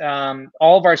pathways.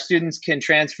 All of our students can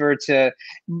transfer to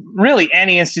really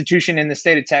any institution in the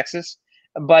state of Texas,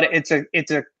 but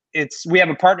we have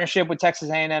a partnership with Texas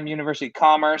A&M University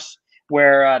Commerce,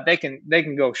 where they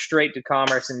can go straight to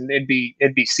commerce, and it'd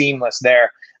be seamless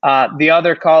there. The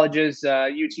other colleges,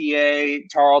 UTA,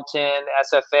 Tarleton,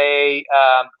 SFA,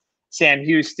 Sam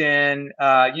Houston,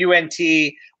 UNT,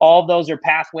 all of those are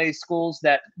pathway schools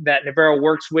that Navarro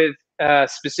works with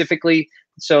specifically,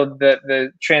 so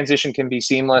the transition can be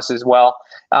seamless as well.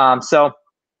 So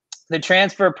the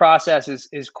transfer process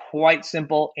is quite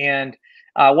simple. And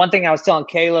one thing I was telling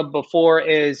Caleb before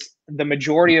is the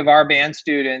majority of our band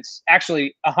students,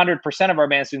 actually 100% of our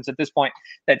band students at this point,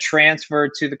 that transfer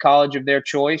to the college of their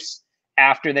choice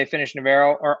after they finish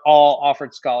Navarro are all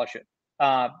offered scholarship.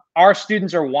 Our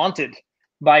students are wanted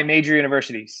by major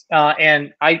universities,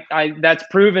 and I that's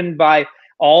proven by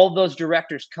all those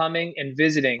directors coming and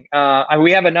visiting.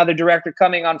 We have another director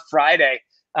coming on Friday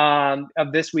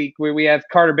of this week, where we have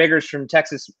Carter Biggers from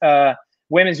Texas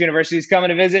Women's University is coming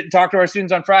to visit and talk to our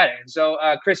students on Friday. So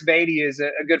Chris Beatty is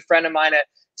a good friend of mine at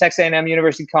Texas A&M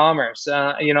University Commerce.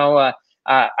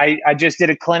 I just did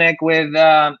a clinic with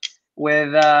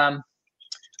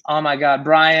oh my God,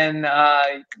 Brian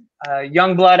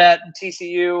Youngblood at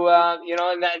TCU.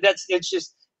 And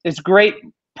it's great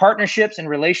partnerships and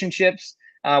relationships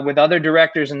with other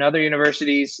directors and other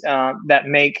universities that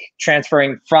make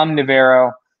transferring from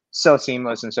Navarro so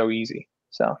seamless and so easy.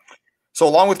 So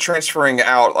along with transferring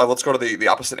out, let's go to the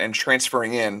opposite end,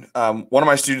 transferring in. One of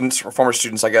my students, or former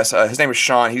students, I guess, his name is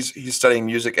Sean. He's studying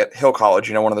music at Hill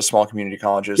College, one of the small community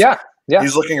colleges. Yeah.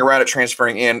 He's looking around at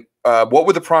transferring in. What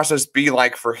would the process be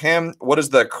like for him? What does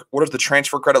the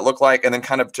transfer credit look like? And then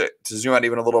kind of to zoom out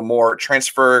even a little more,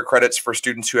 transfer credits for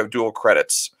students who have dual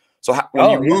credits. So when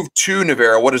you move to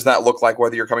Navarro, what does that look like,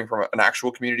 whether you're coming from an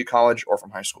actual community college or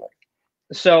from high school?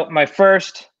 So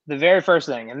the very first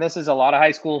thing, and this is a lot of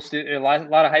high school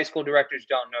directors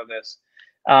don't know this.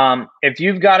 If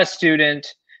you've got a student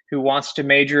who wants to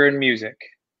major in music,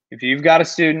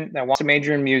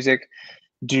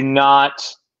 do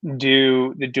not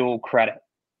do the dual credit.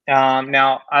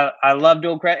 Now, I love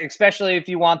dual credit, especially if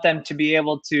you want them to be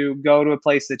able to go to a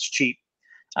place that's cheap.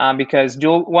 Because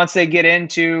once they get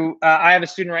into, I have a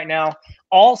student right now,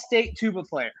 all-state tuba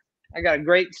player. I got a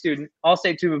great student,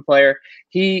 all-state tuba player.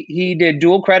 He did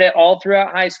dual credit all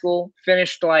throughout high school,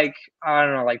 finished like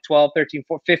 12, 13,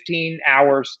 14, 15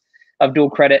 hours of dual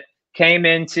credit, came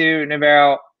into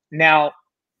Navarro. Now,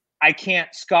 I can't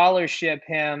scholarship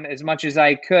him as much as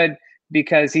I could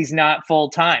because he's not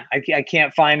full-time. I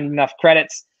can't find enough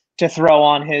credits to throw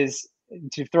on his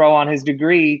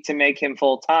degree to make him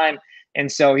full-time. And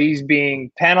so he's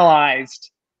being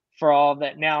penalized for all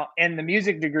that. Now, and the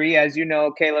music degree, as you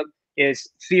know, Caleb, is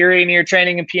theory and ear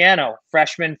training in piano,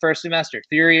 freshman first semester,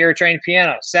 theory ear training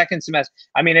piano, second semester.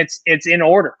 I mean, it's in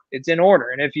order. It's in order.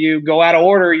 And if you go out of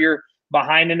order, you're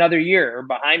behind another year.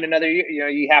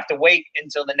 You have to wait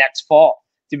until the next fall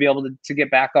to be able to get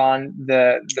back on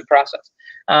the process.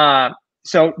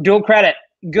 So dual credit,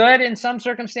 good in some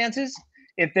circumstances.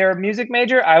 If they're a music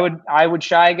major, I would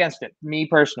shy against it, me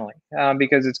personally,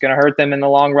 because it's going to hurt them in the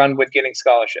long run with getting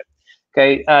scholarship.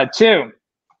 Okay. 2,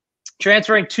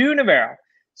 transferring to Navarro,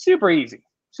 super easy,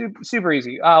 super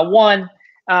easy. One,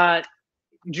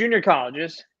 junior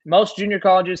colleges. Most junior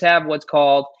colleges have what's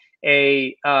called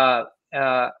an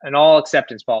all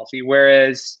acceptance policy,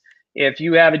 whereas if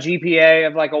you have a GPA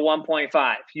of like a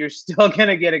 1.5, you're still going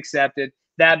to get accepted.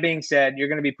 That being said, you're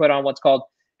going to be put on what's called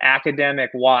academic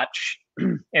watch.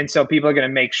 And so people are going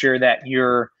to make sure that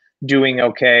you're doing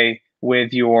okay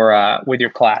with your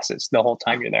classes the whole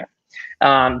time you're there.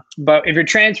 But if you're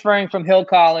transferring from Hill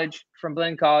College, from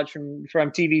Blinn College, from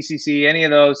TVCC, any of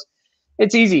those,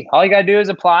 it's easy. All you got to do is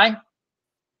apply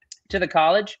to the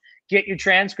college, get your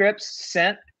transcripts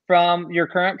sent from your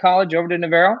current college over to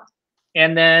Navarro,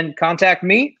 and then contact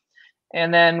me,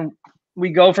 and then we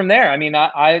go from there. I mean,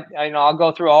 I'll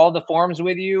go through all the forms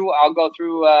with you. I'll go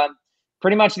through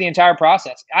pretty much the entire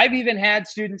process. I've even had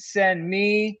students send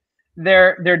me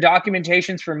their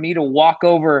documentations for me to walk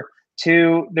over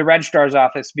to the registrar's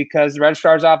office, because the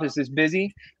registrar's office is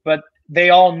busy, but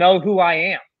they all know who I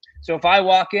am. So if I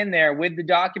walk in there with the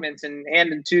documents and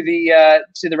hand them to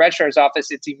the registrar's office,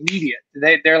 it's immediate.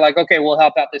 They're like, okay, we'll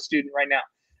help out this student right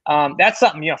now. That's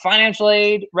something, financial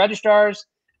aid, registrars,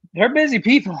 they're busy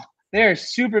people. They're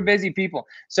super busy people.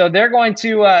 So they're going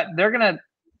to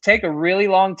take a really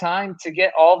long time to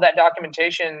get all of that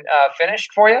documentation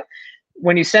finished for you.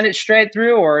 When you send it straight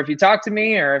through, or if you talk to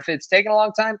me, or if it's taking a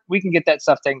long time, we can get that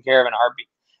stuff taken care of in a heartbeat.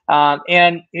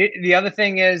 And the other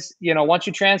thing is, once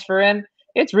you transfer in,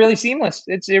 it's really seamless.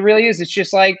 It really is. It's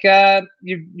just like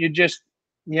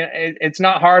it's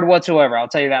not hard whatsoever. I'll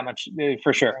tell you that much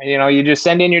for sure. You just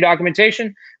send in your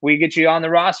documentation. We get you on the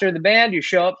roster of the band. You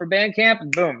show up for band camp,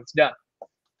 and boom, it's done.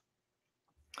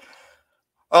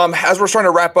 As we're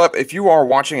starting to wrap up, if you are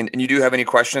watching and you do have any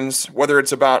questions, whether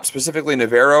it's about specifically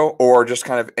Navarro or just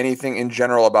kind of anything in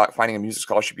general about finding a music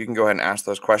scholarship, you can go ahead and ask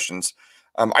those questions.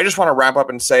 I just want to wrap up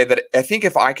and say that I think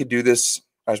if I could do this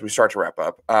as we start to wrap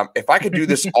up, if I could do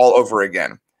this all over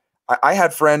again, I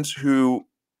had friends who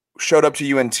showed up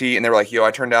to UNT and they were like, yo,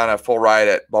 I turned down a full ride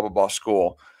at blah, blah, blah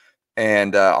school.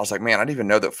 And I was like, man, I didn't even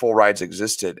know that full rides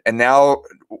existed. And now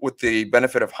with the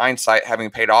benefit of hindsight, having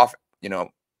paid off,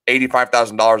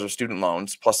 $85,000 of student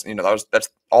loans, plus, that's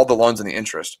all the loans and the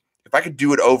interest. If I could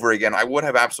do it over again, I would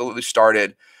have absolutely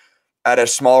started at a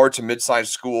smaller to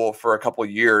mid-sized school for a couple of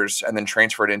years and then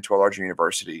transferred into a larger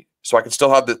university. So I could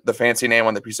still have the fancy name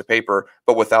on the piece of paper,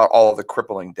 but without all of the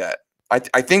crippling debt.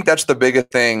 I think that's the biggest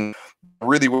thing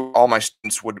really all my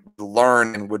students would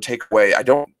learn and would take away. I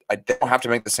don't have to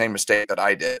make the same mistake that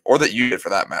I did, or that you did for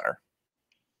that matter.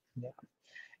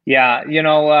 Yeah.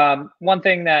 One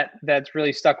thing that's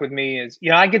really stuck with me is,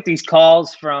 I get these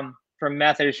calls from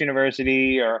Methodist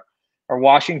University or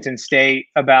Washington State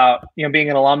about, being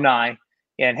an alumni,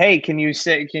 and, hey,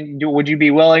 would you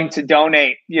be willing to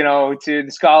donate, to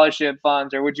the scholarship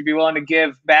funds, or would you be willing to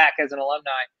give back as an alumni?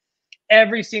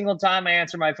 Every single time I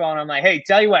answer my phone, I'm like, hey,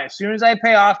 tell you what, as soon as I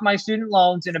pay off my student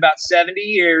loans in about 70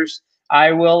 years,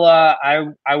 I will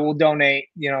donate,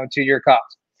 to your cause.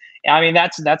 I mean,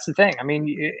 that's the thing. I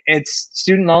mean, it's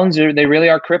student loans they really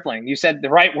are crippling. You said the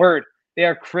right word. They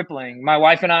are crippling. My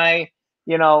wife and I,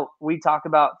 we talk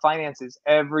about finances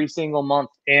every single month,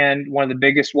 and one of the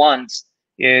biggest ones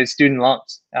is student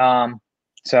loans.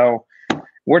 So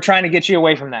we're trying to get you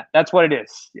away from that. That's what it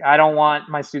is. I don't want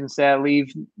my students to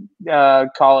leave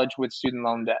college with student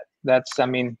loan debt. That's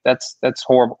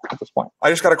horrible at this point. I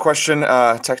just got a question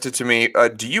texted to me.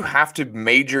 Do you have to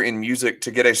major in music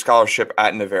to get a scholarship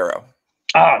at Navarro?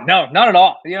 Oh, no, not at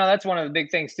all. That's one of the big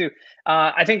things too.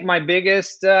 I think my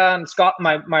biggest,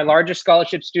 my largest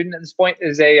scholarship student at this point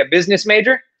is a business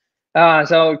major.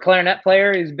 So clarinet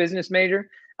player, he's a business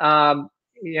major.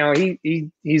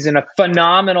 He's a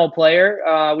phenomenal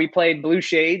player. We played Blue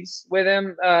Shades with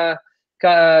him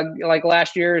like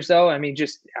last year or so. I mean,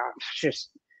 just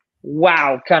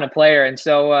wow kind of player. And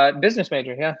so business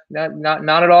major, yeah,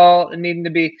 not at all needing to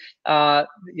be a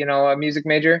music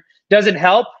major. Does it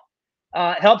help?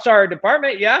 Helps our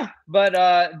department, yeah, but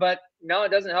no, it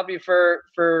doesn't help you for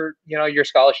your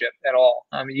scholarship at all.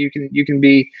 I mean, you can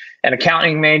be an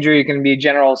accounting major, you can be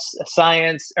general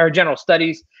science or general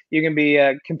studies, you can be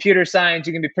computer science,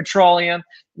 you can be petroleum.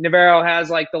 Navarro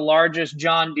has like the largest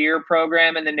John Deere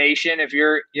program in the nation. If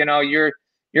you're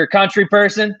a country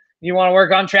person, you want to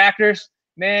work on tractors,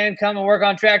 man, come and work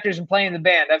on tractors and play in the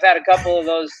band. I've had a couple of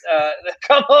those,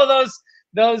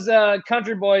 those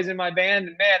country boys in my band,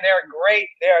 and man, they're great.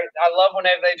 I love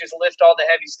whenever they just lift all the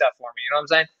heavy stuff for me. You know what I'm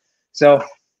saying? So,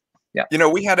 yeah.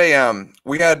 We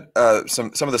had some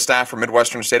of the staff from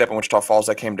Midwestern State up in Wichita Falls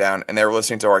that came down, and they were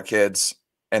listening to our kids,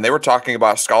 and they were talking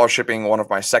about scholarshiping one of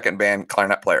my second band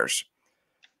clarinet players.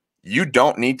 You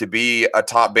don't need to be a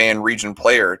top band region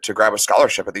player to grab a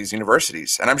scholarship at these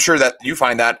universities. And I'm sure that you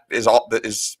find that is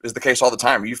the case all the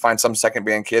time. You find some second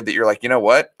band kid that you're like, you know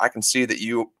what? I can see that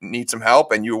you need some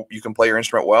help and you can play your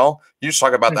instrument well. Can you just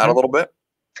talk about that a little bit?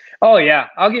 Oh yeah.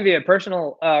 I'll give you a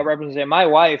personal representation. My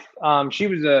wife, she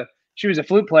was a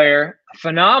flute player, a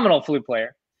phenomenal flute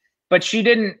player, but she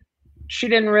didn't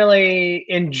really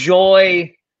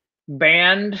enjoy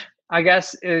band, I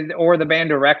guess, or the band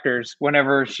directors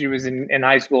whenever she was in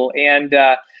high school. And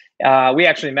we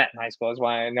actually met in high school. That's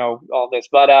why I know all this.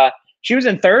 But she was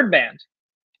in third band.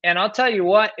 And I'll tell you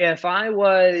what, if I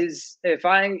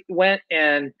went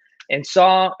and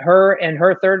saw her in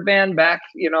her third band back,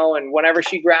 and whenever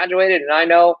she graduated, and I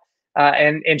know,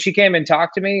 and she came and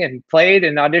talked to me and played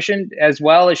and auditioned as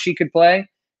well as she could play.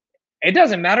 It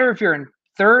doesn't matter if you're in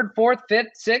third, fourth, fifth,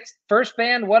 sixth, first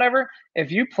band, whatever.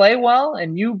 If you play well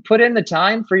and you put in the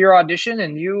time for your audition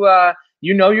and you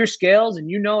know your scales and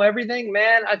you know everything,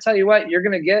 man, I tell you what, you're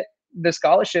gonna get the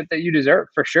scholarship that you deserve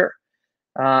for sure.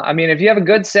 I mean, if you have a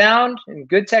good sound and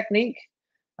good technique,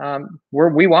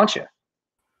 we want you.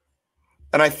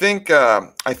 And I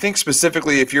think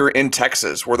specifically if you're in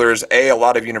Texas, where there's a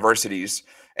lot of universities,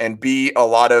 and B, a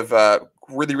lot of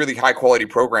really, really high quality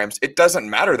programs, it doesn't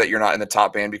matter that you're not in the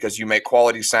top band because you make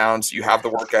quality sounds, you have the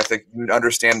work ethic, you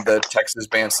understand the Texas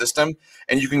band system,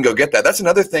 and you can go get that. That's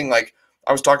another thing. Like,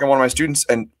 I was talking to one of my students,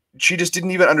 and she just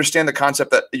didn't even understand the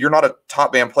concept that you're not a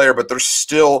top band player, but there's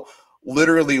still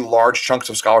literally large chunks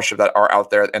of scholarship that are out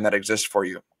there and that exist for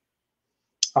you.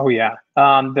 Oh yeah.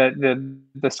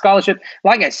 The scholarship,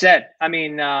 like I said, I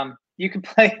mean, you can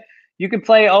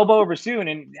play oboe or bassoon,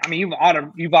 and I mean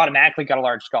you've automatically got a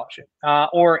large scholarship.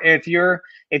 Or if you're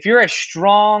a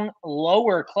strong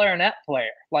lower clarinet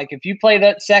player, like if you play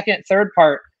that second, third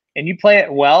part and you play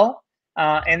it well,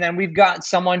 and then we've got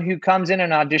someone who comes in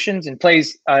and auditions and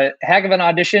plays a heck of an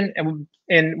audition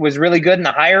and was really good in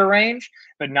the higher range,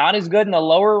 but not as good in the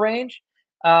lower range.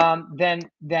 Then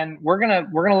we're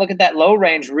gonna look at that low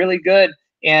range really good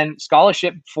and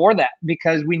scholarship for that,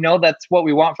 because we know that's what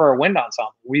we want for our wind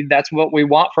ensemble. That's what we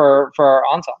want for our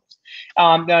ensembles.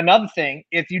 Now another thing,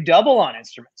 if you double on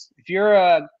instruments, if you're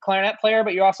a clarinet player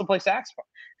but you also play saxophone,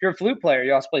 if you're a flute player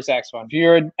you also play saxophone, if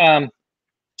you're a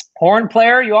horn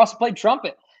player you also play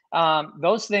trumpet.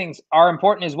 Those things are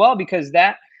important as well, because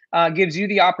that gives you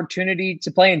the opportunity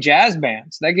to play in jazz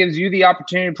bands. That gives you the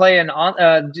opportunity to play in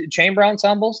chamber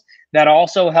ensembles that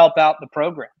also help out the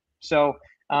program. So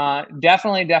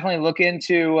definitely look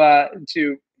into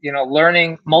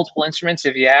learning multiple instruments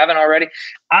if you haven't already.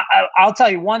 I'll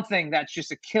tell you one thing that's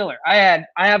just a killer. I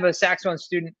have a saxophone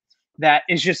student that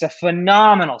is just a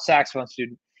phenomenal saxophone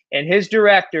student, and his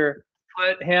director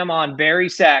put him on Barry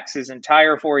sax his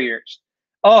entire 4 years.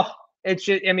 Oh, it's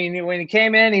just, I mean, when he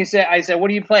came in, I said, what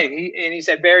do you play? He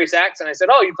said, Barry sax. And I said,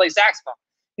 oh, you play saxophone?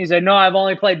 He said, no, I've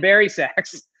only played Barry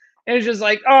sax. And it's just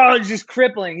like, oh, it's just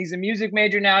crippling. He's a music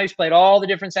major now. He's played all the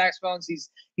different saxophones.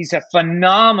 He's a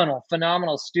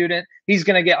phenomenal student. He's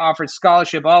going to get offered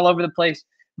scholarship all over the place.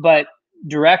 But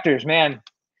directors, man,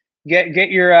 get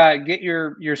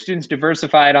your students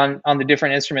diversified on the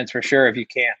different instruments for sure if you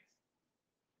can.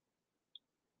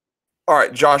 All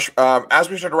right, Josh, as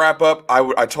we start to wrap up,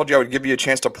 I told you I would give you a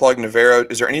chance to plug Navarro.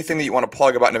 Is there anything that you want to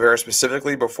plug about Navarro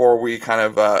specifically before we kind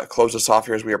of close this off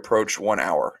here as we approach 1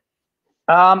 hour?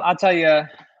 I'll tell you,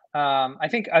 I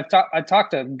think I've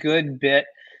talked a good bit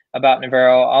about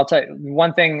Navarro. I'll tell you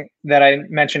one thing that I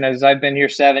mentioned is I've been here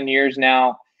 7 years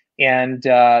now, and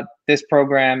this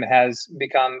program has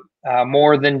become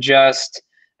more than just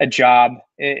a job.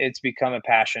 It's become a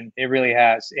passion. It really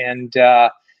has. And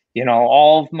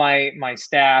all of my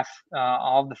staff,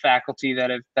 all of the faculty that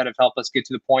have helped us get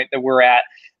to the point that we're at.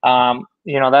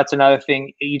 That's another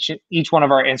thing. Each one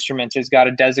of our instruments has got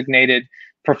a designated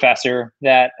professor,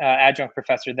 that adjunct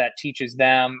professor that teaches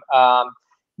them.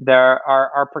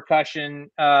 Our percussion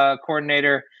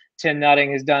coordinator, Tim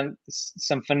Nutting, has done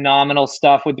some phenomenal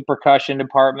stuff with the percussion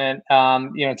department,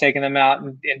 taking them out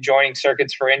and joining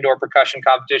circuits for indoor percussion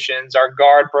competitions. Our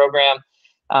guard program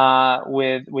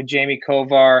with Jamie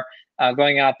Kovar,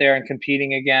 going out there and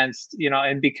competing against,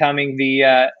 and becoming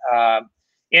the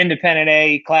independent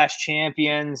A class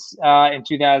champions in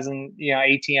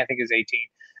 2018, I think it was 18.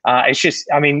 It's just,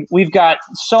 I mean, we've got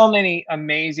so many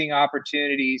amazing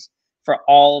opportunities for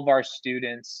all of our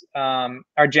students.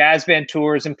 Our jazz band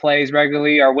tours and plays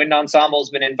regularly. Our wind ensemble has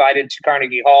been invited to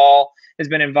Carnegie Hall, has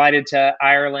been invited to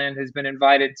Ireland, has been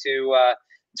invited to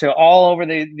all over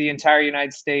the entire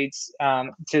United States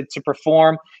to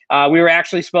perform. We were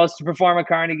actually supposed to perform at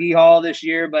Carnegie Hall this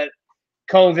year, but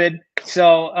COVID.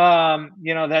 So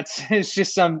it's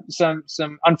just some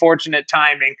unfortunate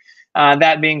timing.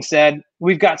 That being said,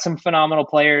 we've got some phenomenal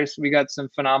players. We got some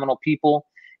phenomenal people,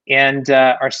 and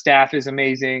our staff is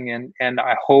amazing. And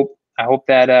I hope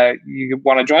that you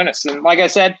want to join us. And like I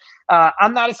said,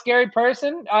 I'm not a scary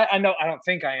person. I don't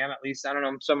think I am, at least. I don't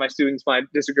know. Some of my students might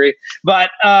disagree,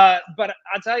 but I'll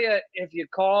tell you, if you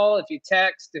call, if you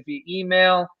text, if you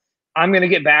email, I'm going to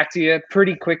get back to you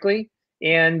pretty quickly.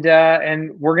 And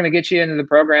we're going to get you into the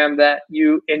program that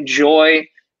you enjoy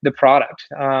the product.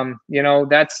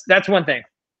 That's one thing.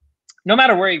 No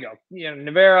matter where you go,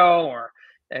 Navarro or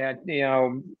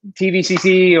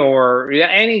TVCC or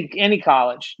any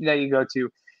college that you go to,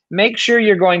 make sure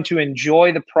you're going to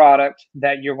enjoy the product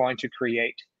that you're going to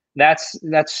create. That's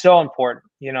so important.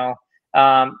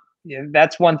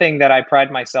 That's one thing that I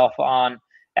pride myself on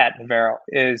at Navarro,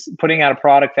 is putting out a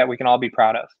product that we can all be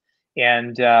proud of.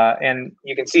 And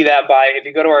you can see that by, if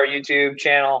you go to our YouTube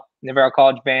channel, Navarro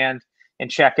College Band,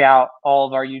 and check out all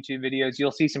of our YouTube videos.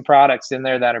 You'll see some products in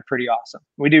there that are pretty awesome.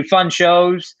 We do fun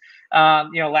shows.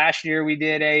 Last year we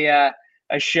did a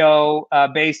show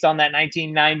based on that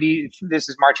 1990s. This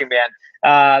is marching band.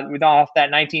 With off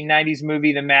that 1990s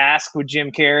movie, The Mask, with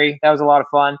Jim Carrey. That was a lot of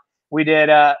fun. We did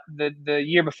the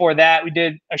year before that. We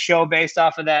did a show based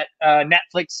off of that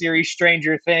Netflix series,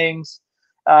 Stranger Things.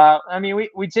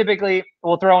 We typically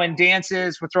will throw in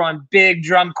dances. We'll throw in big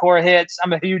drum corps hits.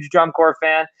 I'm a huge drum corps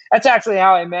fan. That's actually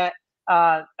how I met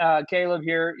Caleb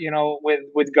here.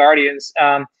 With Guardians.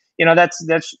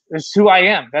 That's who I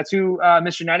am. That's who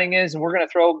Mr. Nutting is, and we're gonna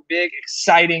throw big,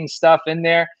 exciting stuff in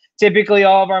there. Typically,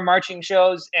 all of our marching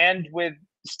shows end with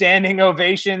standing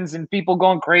ovations and people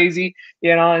going crazy.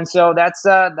 And so that's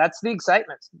the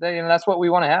excitement. That's what we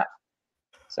want to have.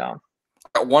 So,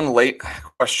 one late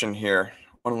question here.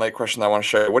 One late question that I want to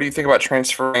show you. What do you think about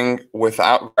transferring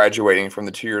without graduating from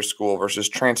the 2-year school versus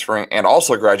transferring and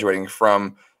also graduating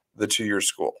from the 2-year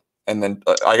school? And then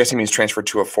I guess he means transfer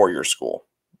to a 4-year school.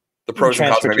 The pros and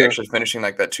cons of maybe actually finishing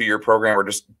like that 2-year program or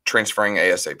just transferring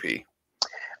ASAP.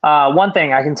 One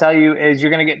thing I can tell you is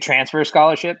you're going to get transfer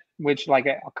scholarship, which like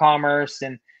a commerce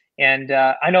and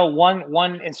I know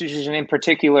one institution in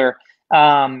particular,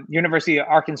 University of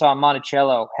Arkansas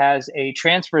Monticello, has a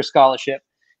transfer scholarship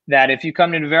that if you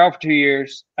come to Navarro for 2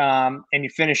 years and you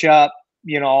finish up,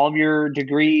 all of your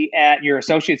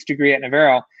associate's degree at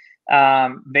Navarro,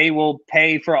 they will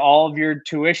pay for all of your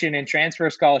tuition and transfer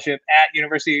scholarship at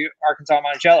University of Arkansas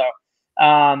Monticello.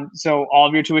 So all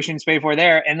of your tuition is paid for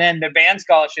there, and then the band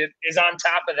scholarship is on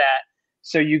top of that.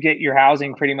 So you get your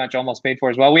housing pretty much almost paid for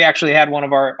as well. We actually had one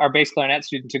of our bass clarinet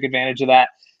students took advantage of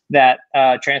that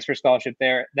transfer scholarship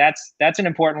there. That's an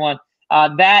important one.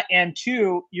 That, and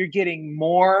two, you're getting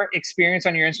more experience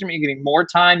on your instrument. You're getting more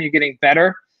time. You're getting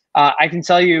better. I can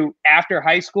tell you, after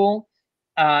high school,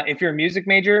 if you're a music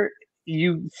major,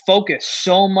 you focus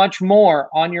so much more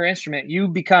on your instrument. You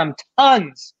become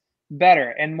tons better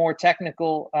and more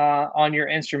technical on your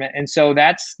instrument. And so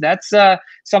that's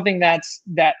something that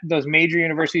those major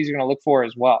universities are going to look for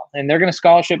as well. And they're going to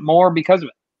scholarship more because of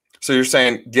it. So you're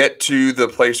saying get to the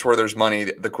place where there's money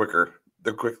as quickly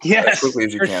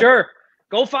as you can. Sure.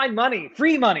 Go find money,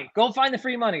 free money. Go find the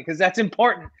free money, because that's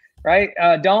important, right?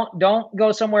 Don't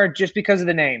go somewhere just because of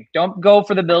the name. Don't go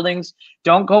for the buildings.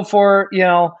 Don't go for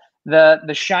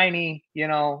the shiny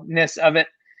ness of it.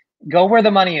 Go where the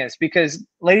money is, because,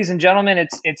 ladies and gentlemen,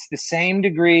 it's the same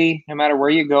degree no matter where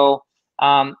you go.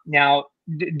 Now,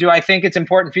 do I think it's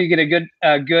important for you to get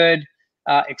a good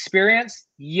experience?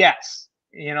 Yes.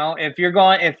 If you're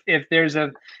going, if there's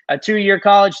a 2-year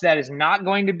college that is not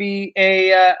going to be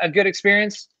a good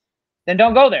experience, then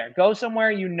don't go there. Go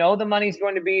somewhere the money's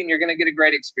going to be, and you're going to get a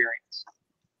great experience.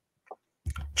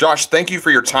 Josh, thank you for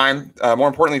your time. More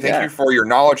importantly, thank you for your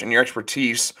knowledge and your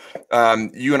expertise.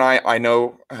 You and I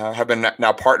know, have been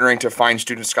now partnering to find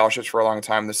student scholarships for a long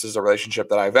time. This is a relationship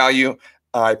that I value.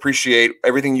 I appreciate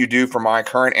everything you do for my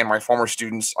current and my former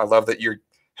students. I love that you're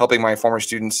helping my former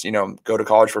students, go to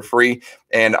college for free.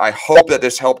 And I hope that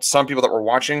this helped some people that were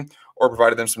watching, or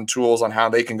provided them some tools on how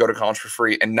they can go to college for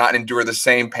free and not endure the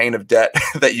same pain of debt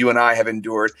that you and I have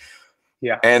endured.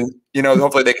 Yeah. And,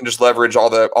 hopefully they can just leverage all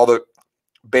the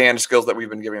band skills that we've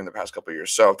been giving in the past couple of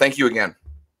years. So thank you again.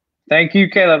 Thank you,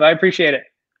 Caleb. I appreciate it.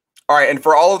 All right. And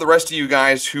for all of the rest of you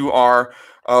guys who are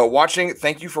watching,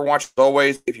 thank you for watching as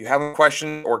always. If you have any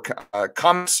questions or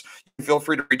comments, feel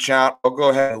free to reach out. I'll go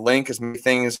ahead and link as many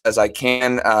things as I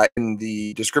can in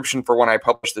the description for when I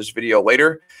publish this video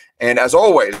later. And as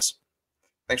always,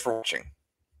 thanks for watching.